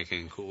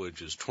ranking,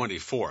 Coolidge is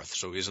 24th,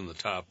 so he's in the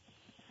top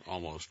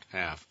almost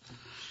half.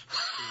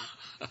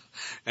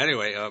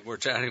 Anyway, we're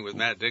chatting with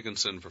Matt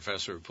Dickinson,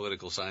 professor of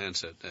political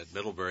science at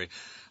Middlebury.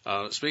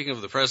 Speaking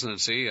of the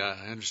presidency,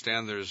 I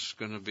understand there's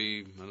going to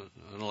be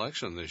an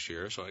election this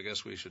year, so I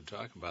guess we should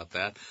talk about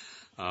that.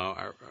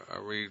 Are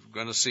we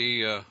going to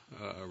see a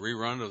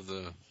rerun of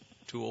the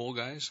two old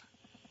guys?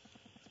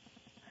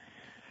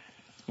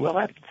 Well,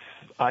 that's,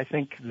 I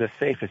think, the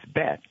safest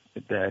bet,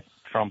 that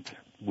Trump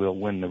will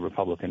win the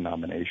Republican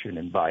nomination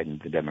and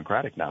Biden the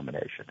Democratic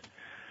nomination.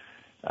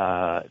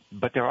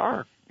 But there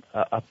are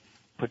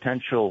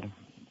potential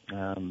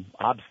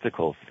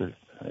obstacles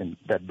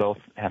that both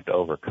have to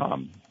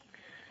overcome.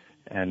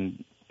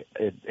 And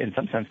in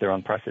some sense, they're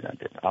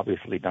unprecedented.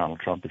 Obviously, Donald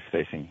Trump is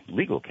facing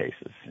legal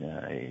cases.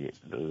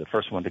 The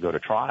first one to go to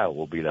trial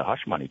will be the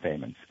hush money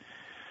payments,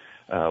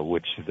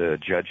 which the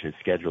judge has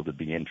scheduled to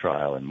be in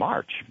trial in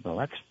March. Well,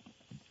 that's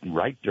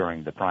right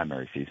during the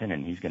primary season,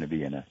 and he's going to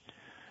be in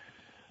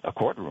a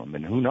courtroom.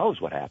 And who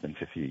knows what happens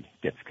if he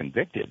gets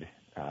convicted.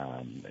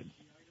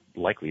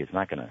 Likely it's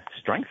not going to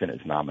strengthen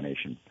his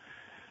nomination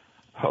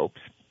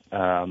hopes.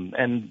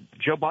 And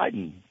Joe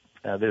Biden,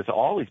 there's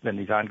always been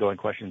these ongoing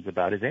questions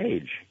about his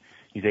age.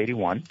 He's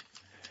 81,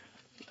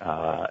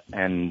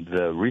 and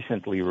the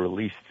recently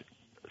released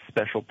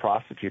special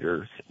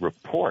prosecutor's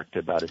report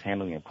about his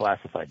handling of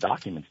classified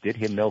documents did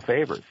him no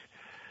favors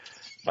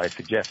by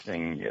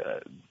suggesting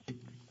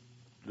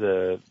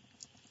the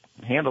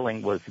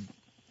handling was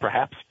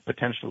perhaps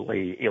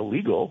potentially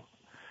illegal,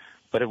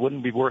 but it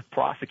wouldn't be worth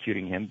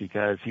prosecuting him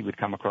because he would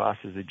come across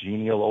as a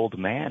genial old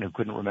man who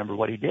couldn't remember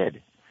what he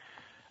did.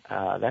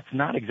 That's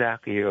not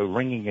exactly a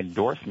ringing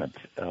endorsement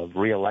of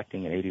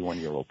reelecting an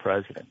 81-year-old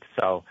president.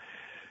 So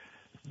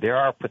there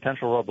are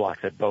potential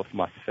roadblocks that both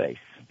must face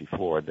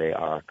before they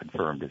are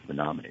confirmed as the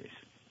nominees.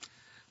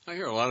 I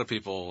hear a lot of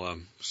people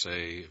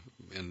say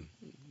in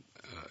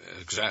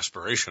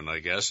exasperation, I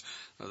guess,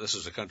 this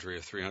is a country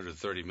of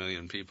 330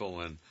 million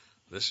people, and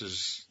this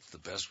is the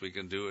best we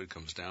can do. It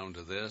comes down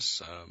to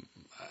this.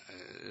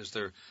 Is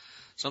there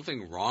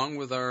something wrong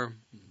with our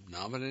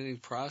nominating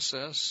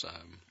process?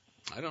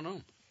 I don't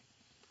know.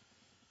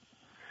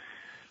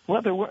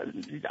 Well,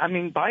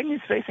 Biden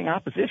is facing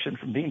opposition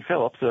from Dean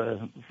Phillips,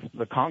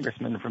 the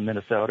congressman from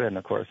Minnesota, and,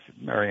 of course,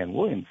 Marianne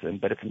Williamson,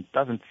 but it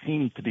doesn't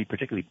seem to be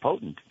particularly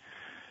potent.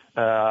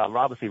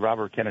 Obviously,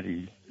 Robert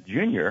Kennedy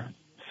Jr.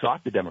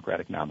 sought the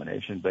Democratic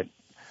nomination, but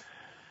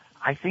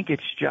I think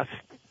it's just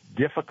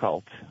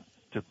difficult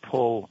to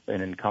pull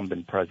an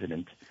incumbent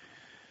president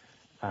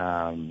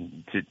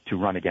to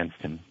run against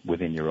him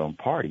within your own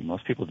party.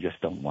 Most people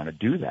just don't want to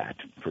do that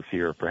for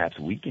fear of perhaps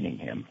weakening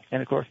him.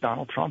 And, of course,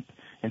 Donald Trump,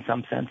 in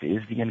some sense,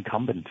 is the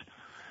incumbent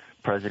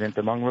president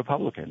among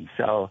Republicans.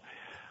 So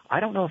I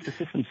don't know if the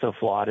system's so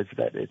flawed as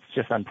that it's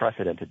just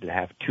unprecedented to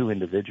have two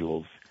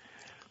individuals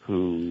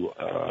who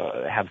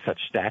have such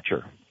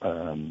stature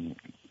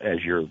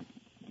as your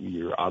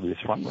obvious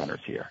front runners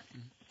here.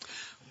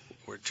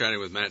 We're chatting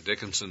with Matt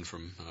Dickinson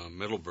from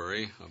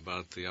Middlebury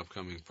about the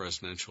upcoming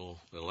presidential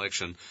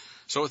election.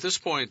 So at this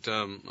point,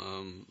 a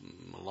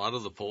lot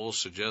of the polls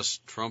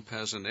suggest Trump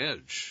has an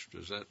edge.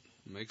 Does that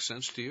make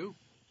sense to you?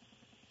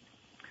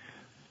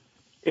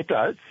 It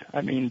does.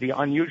 I mean, the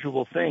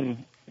unusual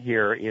thing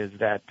here is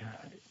that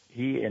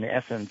he, in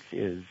essence,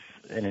 is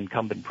an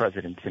incumbent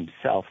president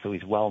himself, so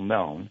he's well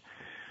known.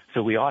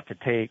 So we ought to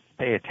pay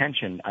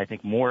attention, I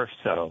think, more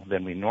so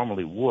than we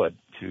normally would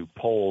to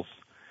polls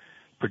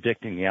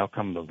predicting the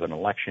outcome of an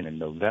election in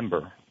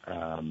November.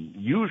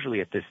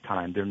 Usually at this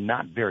time, they're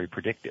not very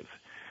predictive.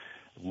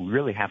 We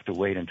really have to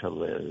wait until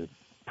the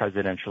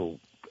presidential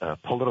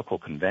political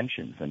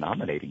conventions, the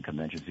nominating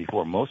conventions,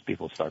 before most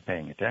people start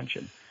paying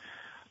attention.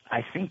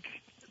 I think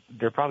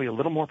they're probably a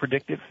little more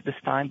predictive this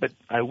time, but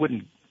I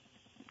wouldn't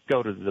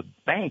go to the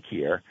bank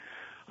here.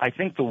 I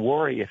think the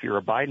worry, if you're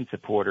a Biden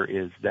supporter,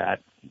 is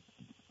that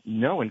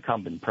no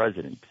incumbent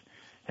president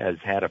has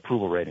had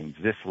approval ratings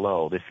this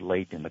low, this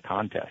late in the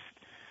contest.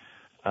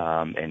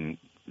 And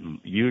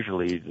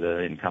usually the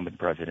incumbent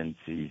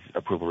presidency's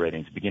approval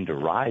ratings begin to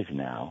rise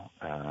now.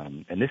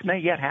 And this may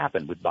yet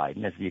happen with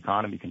Biden as the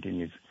economy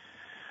continues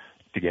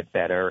to get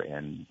better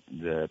and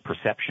the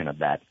perception of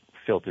that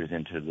filters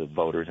into the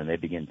voters and they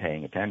begin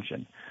paying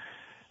attention.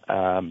 So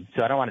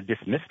I don't want to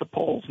dismiss the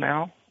polls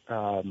now,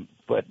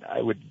 but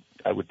I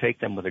would take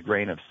them with a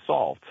grain of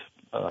salt,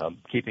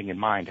 keeping in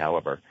mind,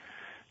 however,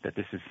 that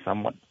this is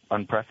somewhat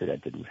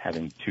unprecedented,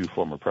 having two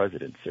former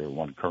presidents or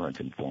one current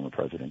and former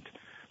president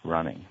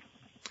running.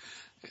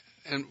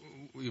 And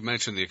you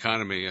mentioned the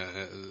economy.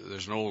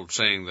 There's an old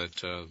saying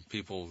that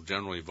people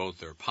generally vote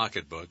their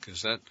pocketbook.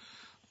 Is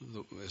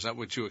that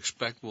what you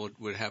expect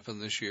would happen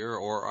this year,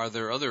 or are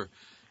there other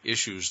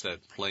issues that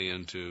play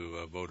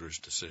into voters'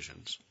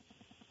 decisions?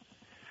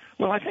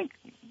 Well, I think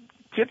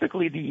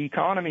typically the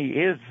economy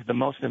is the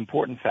most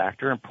important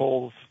factor, and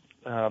polls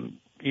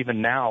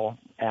even now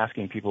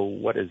asking people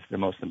what is the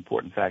most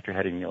important factor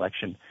heading the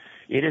election.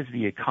 It is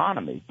the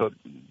economy, but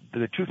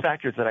the two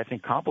factors that I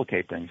think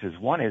complicate things is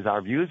one is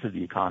our views of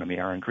the economy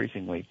are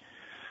increasingly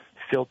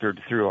filtered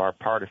through our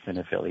partisan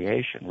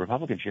affiliation.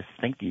 Republicans just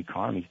think the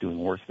economy is doing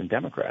worse than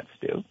Democrats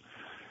do.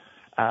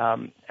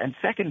 And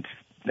second,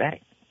 that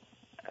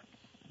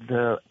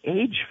the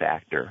age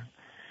factor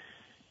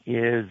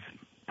is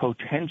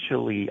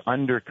potentially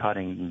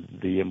undercutting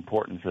the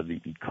importance of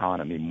the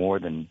economy more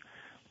than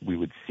we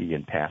would see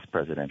in past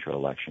presidential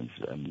elections.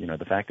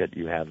 The fact that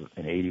you have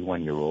an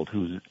 81-year-old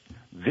who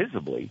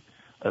visibly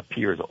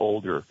appears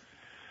older,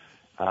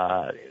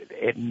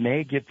 it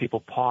may give people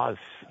pause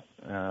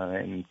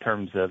in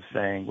terms of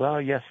saying,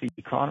 well, yes, the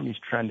economy's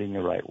trending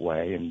the right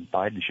way, and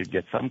Biden should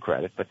get some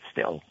credit, but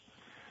still,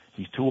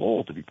 he's too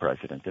old to be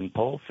president. And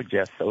polls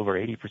suggest over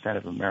 80%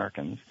 of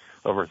Americans,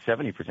 over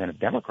 70% of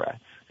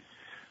Democrats,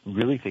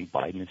 really think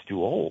Biden is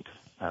too old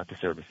to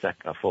serve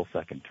a full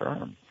second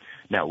term.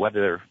 Now,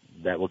 whether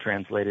that will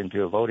translate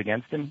into a vote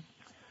against him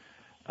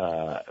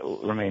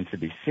remains to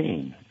be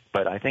seen.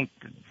 But I think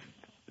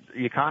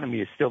the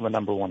economy is still the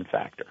number one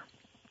factor.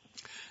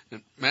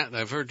 And Matt,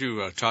 I've heard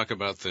you talk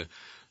about the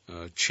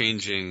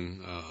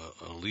changing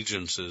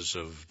allegiances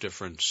of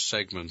different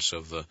segments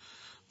of the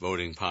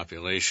voting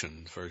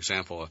population. For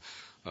example,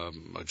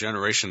 a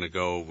generation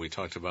ago, we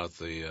talked about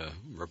the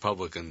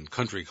Republican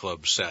country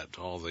club set.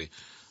 All the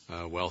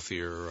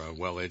wealthier,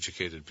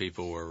 well-educated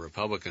people were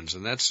Republicans,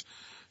 and that's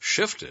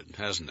shifted,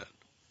 hasn't it?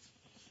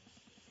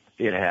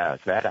 It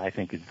has. That, I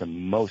think, is the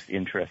most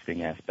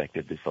interesting aspect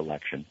of this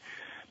election,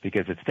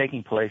 because it's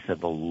taking place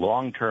of a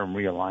long-term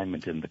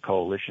realignment in the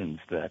coalitions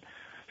that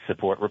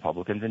support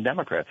Republicans and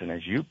Democrats. And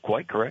as you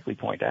quite correctly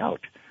point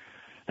out,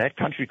 that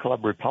country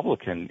club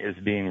Republican is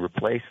being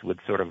replaced with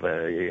sort of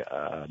a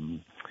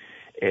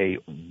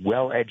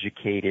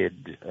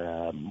well-educated,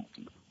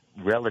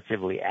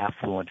 relatively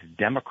affluent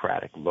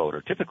Democratic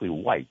voter, typically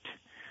white,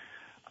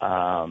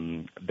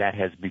 that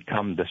has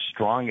become the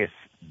strongest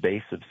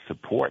base of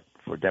support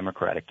for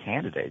Democratic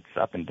candidates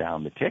up and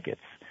down the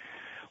tickets.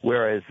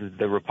 Whereas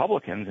the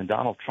Republicans, and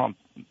Donald Trump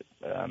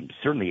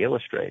certainly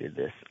illustrated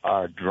this,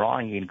 are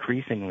drawing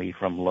increasingly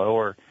from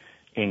lower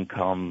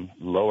income,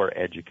 lower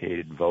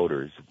educated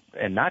voters,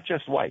 and not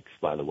just whites,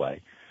 by the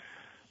way.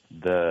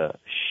 The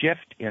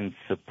shift in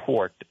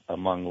support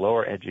among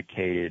lower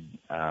educated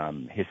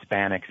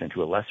Hispanics and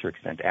to a lesser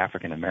extent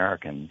African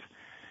Americans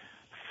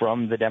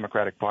from the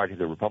Democratic Party to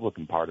the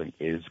Republican Party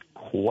is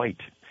quite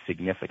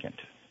significant.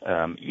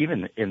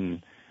 Even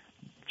in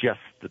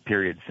just the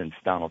period since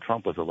Donald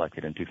Trump was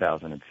elected in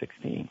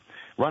 2016.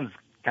 Runs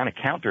kind of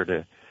counter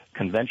to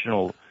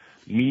conventional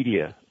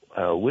media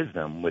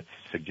wisdom, which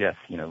suggests,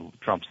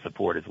 Trump's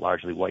support is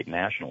largely white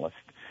nationalist,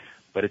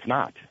 but it's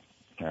not.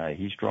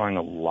 He's drawing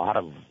a lot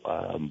of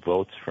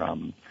votes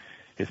from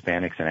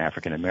Hispanics and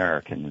African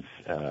Americans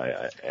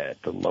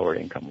at the lower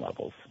income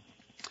levels.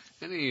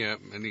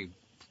 Any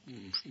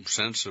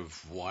sense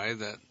of why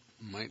that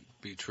might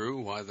be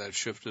true, why that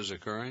shift is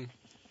occurring?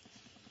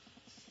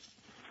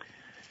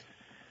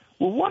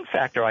 Well, one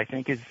factor, I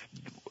think, is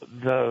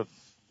the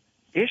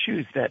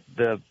issues that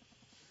the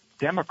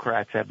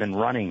Democrats have been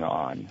running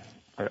on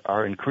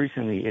are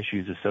increasingly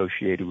issues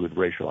associated with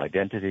racial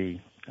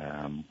identity,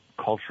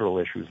 cultural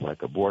issues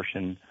like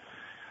abortion.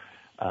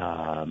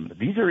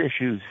 These are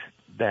issues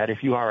that,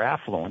 if you are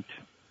affluent,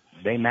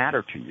 they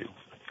matter to you.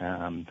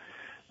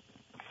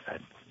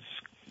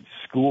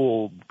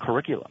 School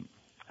curriculum,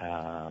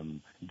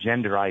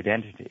 gender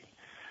identity.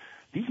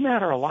 These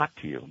matter a lot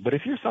to you. But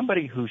if you're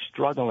somebody who's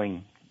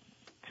struggling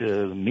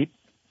to meet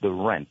the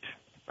rent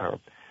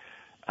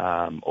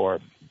or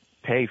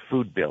pay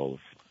food bills,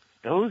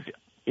 those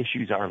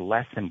issues are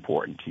less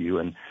important to you.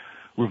 And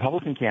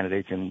Republican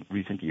candidates in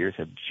recent years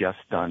have just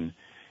done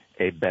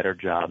a better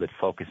job at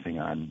focusing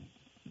on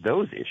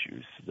those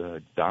issues.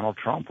 Donald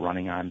Trump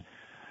running on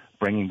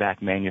bringing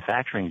back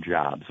manufacturing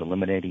jobs,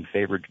 eliminating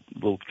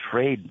favorable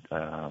trade,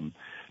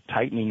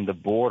 tightening the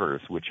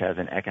borders, which has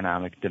an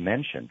economic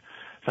dimension.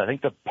 So I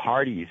think the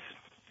party's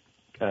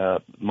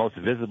most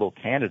visible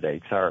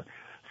candidates are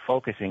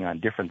focusing on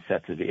different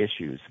sets of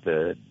issues.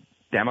 The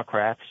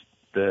Democrats,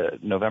 the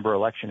November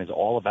election is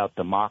all about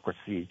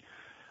democracy,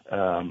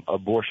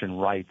 abortion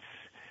rights.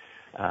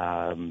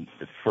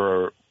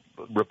 For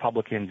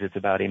Republicans, it's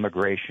about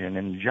immigration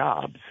and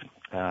jobs.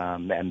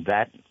 And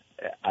that,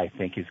 I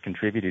think, has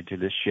contributed to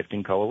this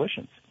shifting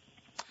coalitions.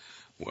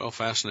 Well,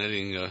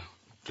 fascinating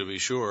to be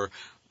sure.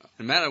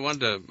 And Matt, I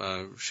wanted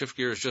to shift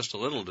gears just a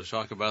little to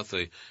talk about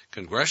the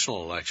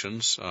congressional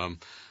elections.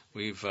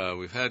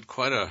 We've had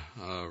quite a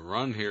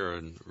run here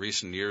in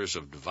recent years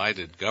of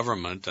divided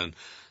government, and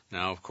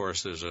now, of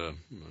course, there's a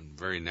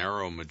very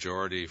narrow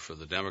majority for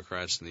the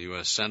Democrats in the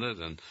U.S. Senate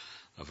and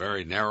a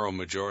very narrow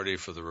majority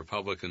for the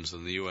Republicans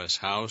in the U.S.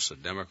 House. A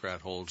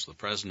Democrat holds the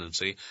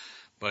presidency.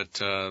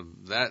 But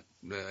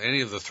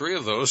any of the three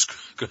of those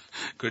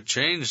could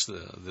change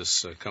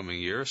this coming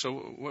year. So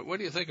what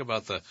do you think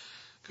about the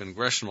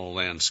congressional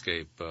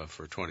landscape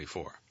for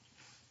 24?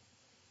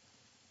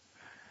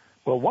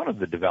 Well, one of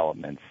the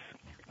developments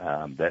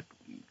that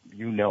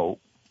you know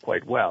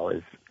quite well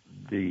is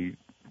the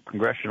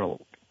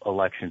congressional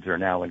elections are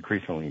now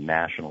increasingly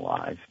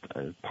nationalized.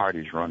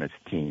 Parties run as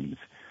teams,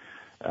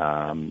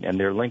 and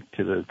they're linked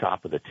to the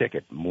top of the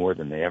ticket more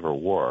than they ever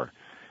were.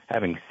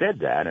 Having said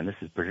that, and this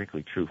is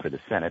particularly true for the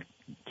Senate,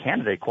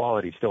 candidate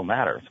quality still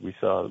matters. We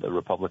saw the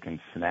Republicans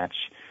snatch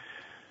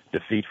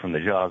defeat from the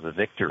jaws of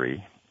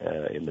victory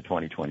in the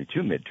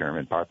 2022 midterm,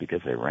 in part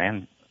because they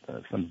ran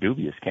some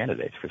dubious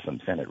candidates for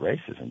some Senate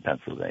races in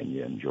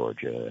Pennsylvania and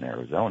Georgia and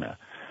Arizona.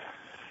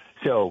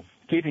 So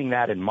keeping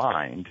that in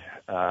mind,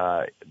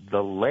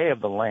 the lay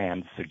of the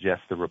land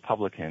suggests the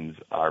Republicans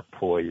are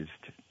poised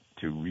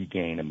to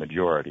regain a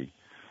majority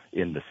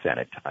in the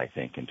Senate, I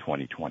think, in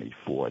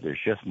 2024. There's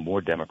just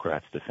more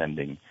Democrats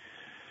defending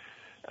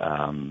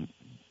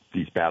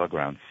these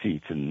battleground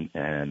seats,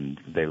 and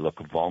they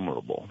look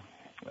vulnerable.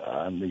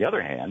 On the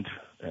other hand,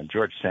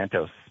 George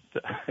Santos'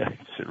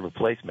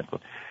 replacement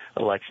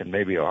election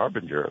may be a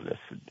harbinger of this.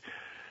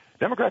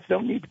 Democrats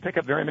don't need to pick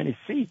up very many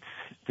seats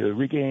to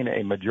regain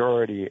a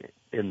majority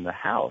in the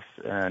House.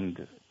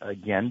 And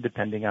again,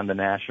 depending on the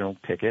national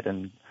ticket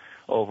and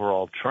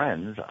overall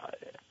trends,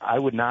 I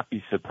would not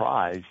be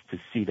surprised to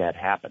see that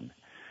happen.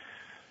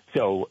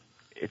 So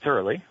it's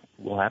early.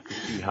 We'll have to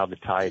see how the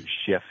tides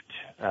shift.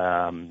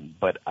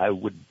 But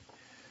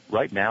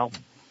right now,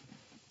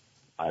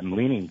 I'm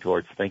leaning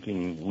towards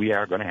thinking we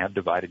are going to have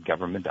divided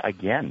government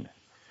again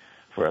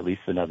for at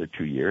least another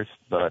 2 years,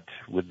 but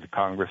with the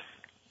Congress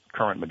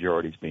current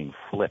majorities being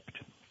flipped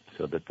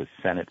so that the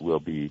Senate will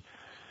be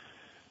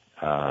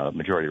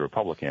majority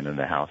Republican and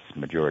the House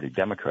majority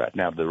Democrat.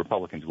 Now, the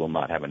Republicans will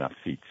not have enough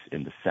seats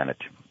in the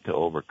Senate to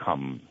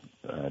overcome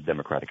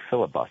Democratic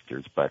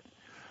filibusters, but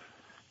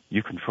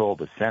you control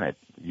the Senate,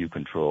 you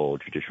control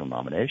judicial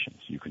nominations,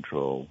 you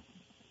control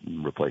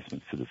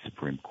replacements to the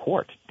Supreme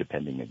Court,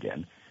 depending,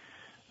 again,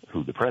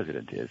 who the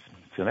president is.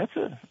 So that's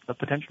a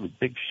potentially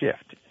big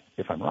shift,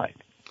 if I'm right.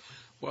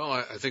 Well,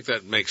 I think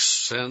that makes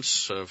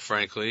sense,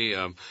 frankly.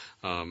 You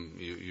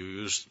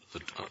used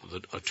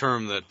a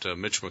term that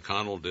Mitch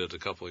McConnell did a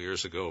couple of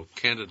years ago,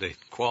 candidate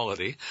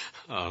quality.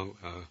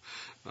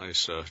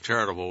 Nice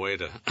charitable way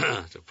to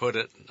put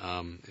it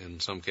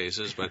in some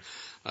cases. But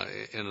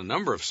in a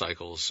number of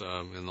cycles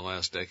in the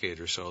last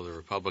decade or so, the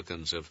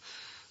Republicans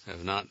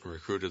have not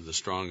recruited the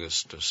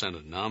strongest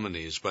Senate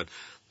nominees. But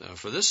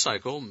for this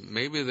cycle,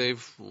 maybe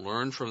they've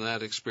learned from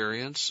that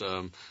experience.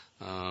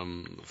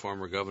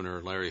 Former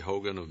Governor Larry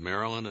Hogan of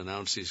Maryland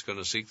announced he's going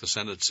to seek the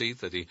Senate seat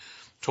that he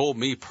told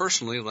me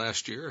personally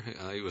last year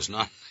he was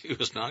not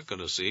going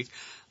to seek.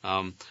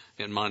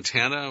 In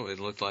Montana, it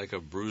looked like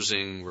a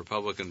bruising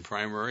Republican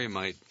primary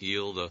might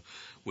yield a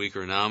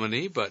weaker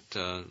nominee, but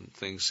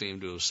things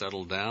seem to have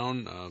settled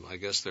down. I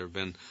guess there have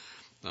been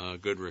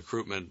good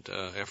recruitment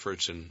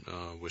efforts in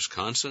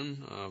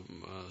Wisconsin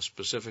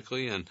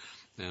specifically, and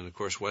of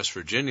course West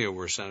Virginia,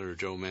 where Senator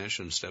Joe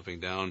Manchin stepping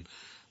down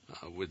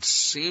would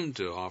seem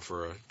to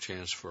offer a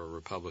chance for a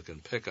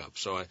Republican pickup.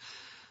 So I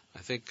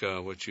think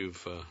what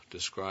you've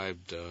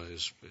described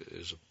is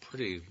a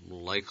pretty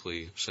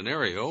likely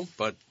scenario,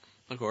 but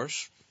of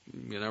course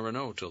you never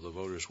know till the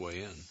voters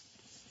weigh in.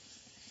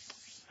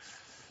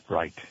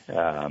 Right.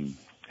 And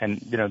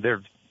there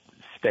are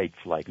states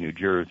like New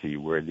Jersey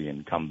where the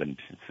incumbent,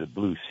 it's a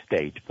blue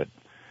state, but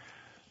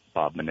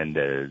Bob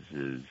Menendez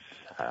is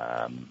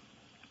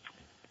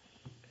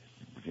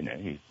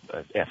he's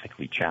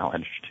ethically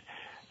challenged.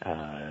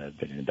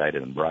 Been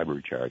indicted on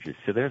bribery charges.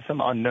 So there's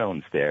some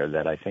unknowns there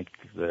that I think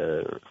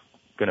are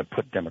going to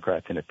put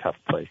Democrats in a tough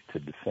place to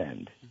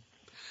defend.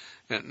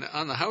 And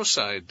on the House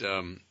side,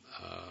 there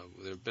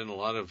have been a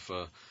lot of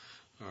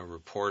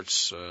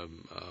reports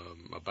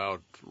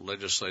about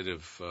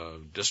legislative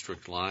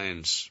district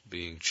lines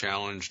being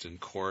challenged in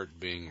court,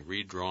 being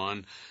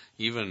redrawn.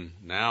 Even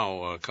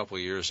now, a couple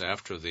of years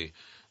after the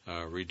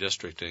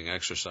redistricting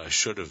exercise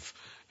should have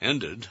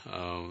ended,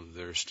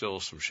 there's still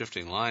some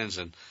shifting lines,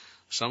 and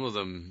some of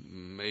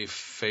them may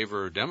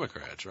favor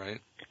Democrats, right?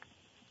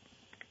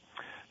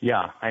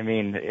 Yeah, I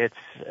mean,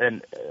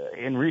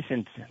 in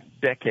recent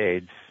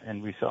decades,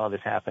 and we saw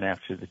this happen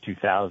after the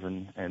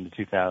 2000 and the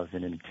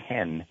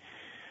 2010,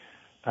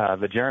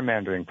 the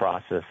gerrymandering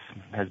process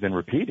has been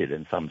repeated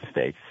in some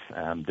states,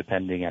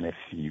 depending on if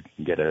you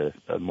can get a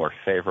more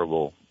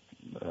favorable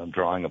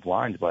drawing of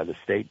lines by the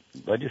state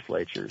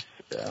legislatures.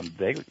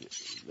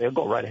 They'll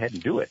go right ahead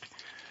and do it.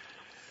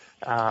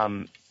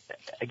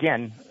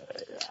 Again,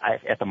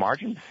 at the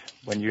margins,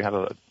 when you have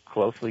a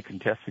closely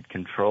contested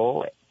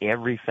control,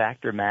 every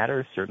factor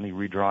matters, certainly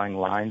redrawing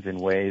lines in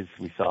ways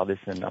we saw this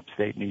in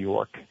upstate New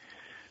York,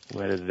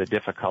 where the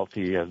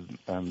difficulty of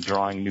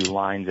drawing new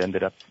lines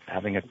ended up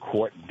having a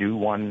court do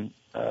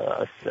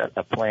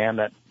a plan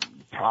that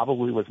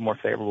probably was more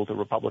favorable to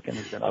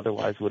Republicans than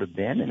otherwise would have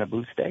been in a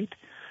blue state,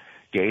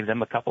 gave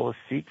them a couple of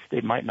seats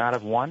they might not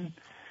have won.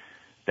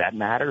 That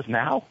matters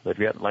now. They've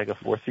got like a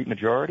 4-seat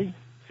majority.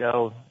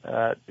 So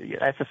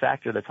that's a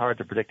factor that's hard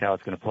to predict how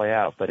it's going to play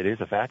out, but it is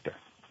a factor.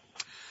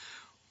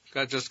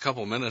 Got just a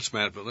couple minutes,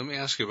 Matt, but let me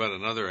ask you about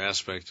another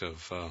aspect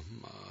of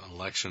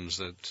elections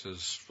that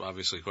is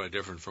obviously quite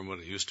different from what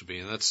it used to be,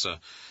 and that's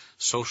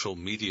social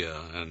media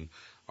and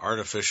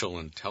artificial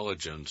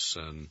intelligence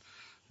and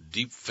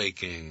deep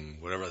faking,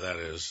 whatever that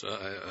is,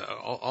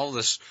 all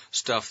this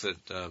stuff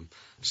that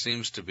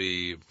seems to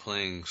be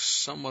playing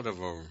somewhat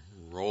of a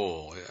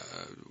role.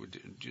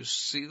 Do you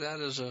see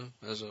that as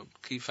a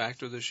key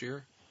factor this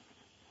year?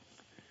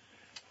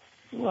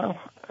 Well,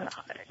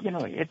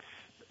 it's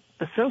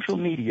the social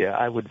media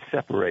I would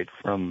separate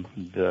from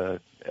the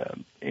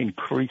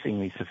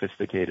increasingly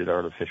sophisticated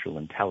artificial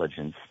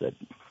intelligence that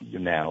you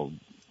now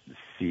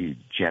see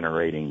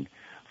generating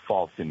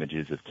false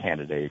images of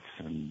candidates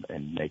and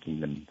making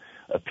them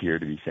appear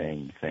to be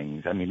saying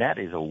things. I mean, that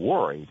is a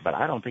worry, but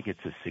I don't think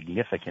it's a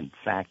significant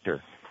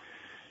factor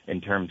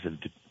in terms of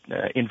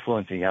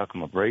influencing the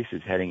outcome of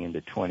races heading into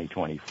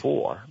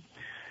 2024.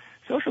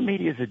 Social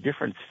media is a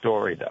different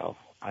story, though.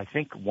 I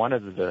think one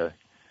of the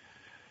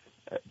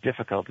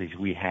difficulties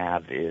we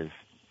have is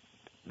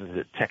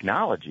the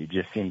technology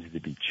just seems to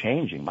be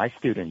changing. My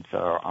students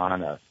are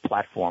on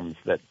platforms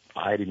that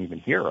I didn't even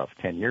hear of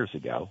 10 years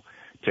ago,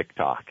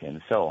 TikTok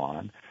and so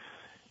on.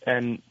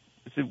 And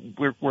so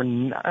we're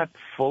not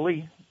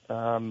fully,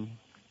 I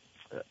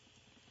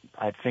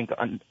think,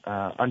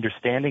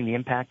 understanding the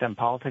impact on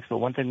politics. But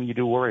one thing you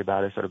do worry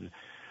about is sort of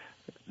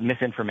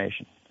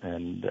misinformation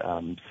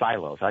and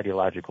silos,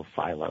 ideological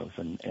silos,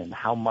 and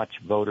how much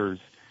voters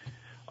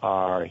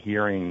are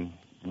hearing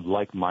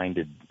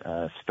like-minded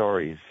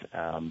stories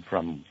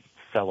from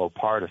fellow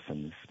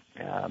partisans.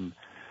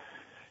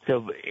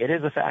 So it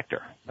is a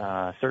factor.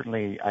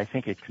 Certainly, I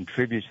think it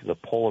contributes to the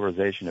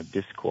polarization of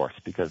discourse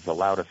because the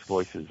loudest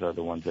voices are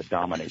the ones that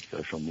dominate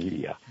social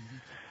media.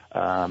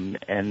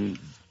 And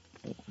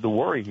the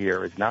worry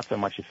here is not so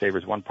much it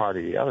favors one party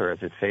or the other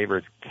as it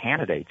favors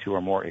candidates who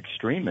are more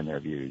extreme in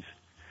their views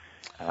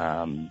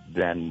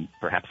than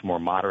perhaps more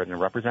moderate and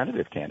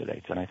representative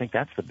candidates. And I think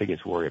that's the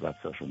biggest worry about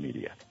social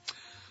media.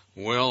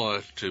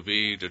 Well, to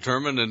be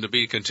determined and to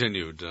be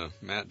continued.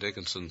 Matt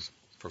Dickinson,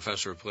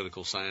 Professor of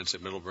Political Science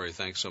at Middlebury,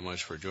 thanks so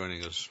much for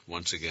joining us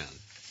once again.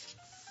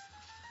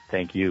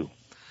 Thank you.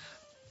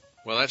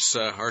 Well, that's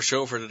our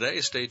show for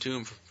today. Stay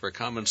tuned for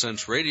Common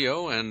Sense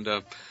Radio, and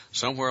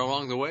somewhere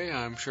along the way,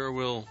 I'm sure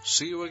we'll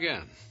see you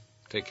again.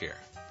 Take care.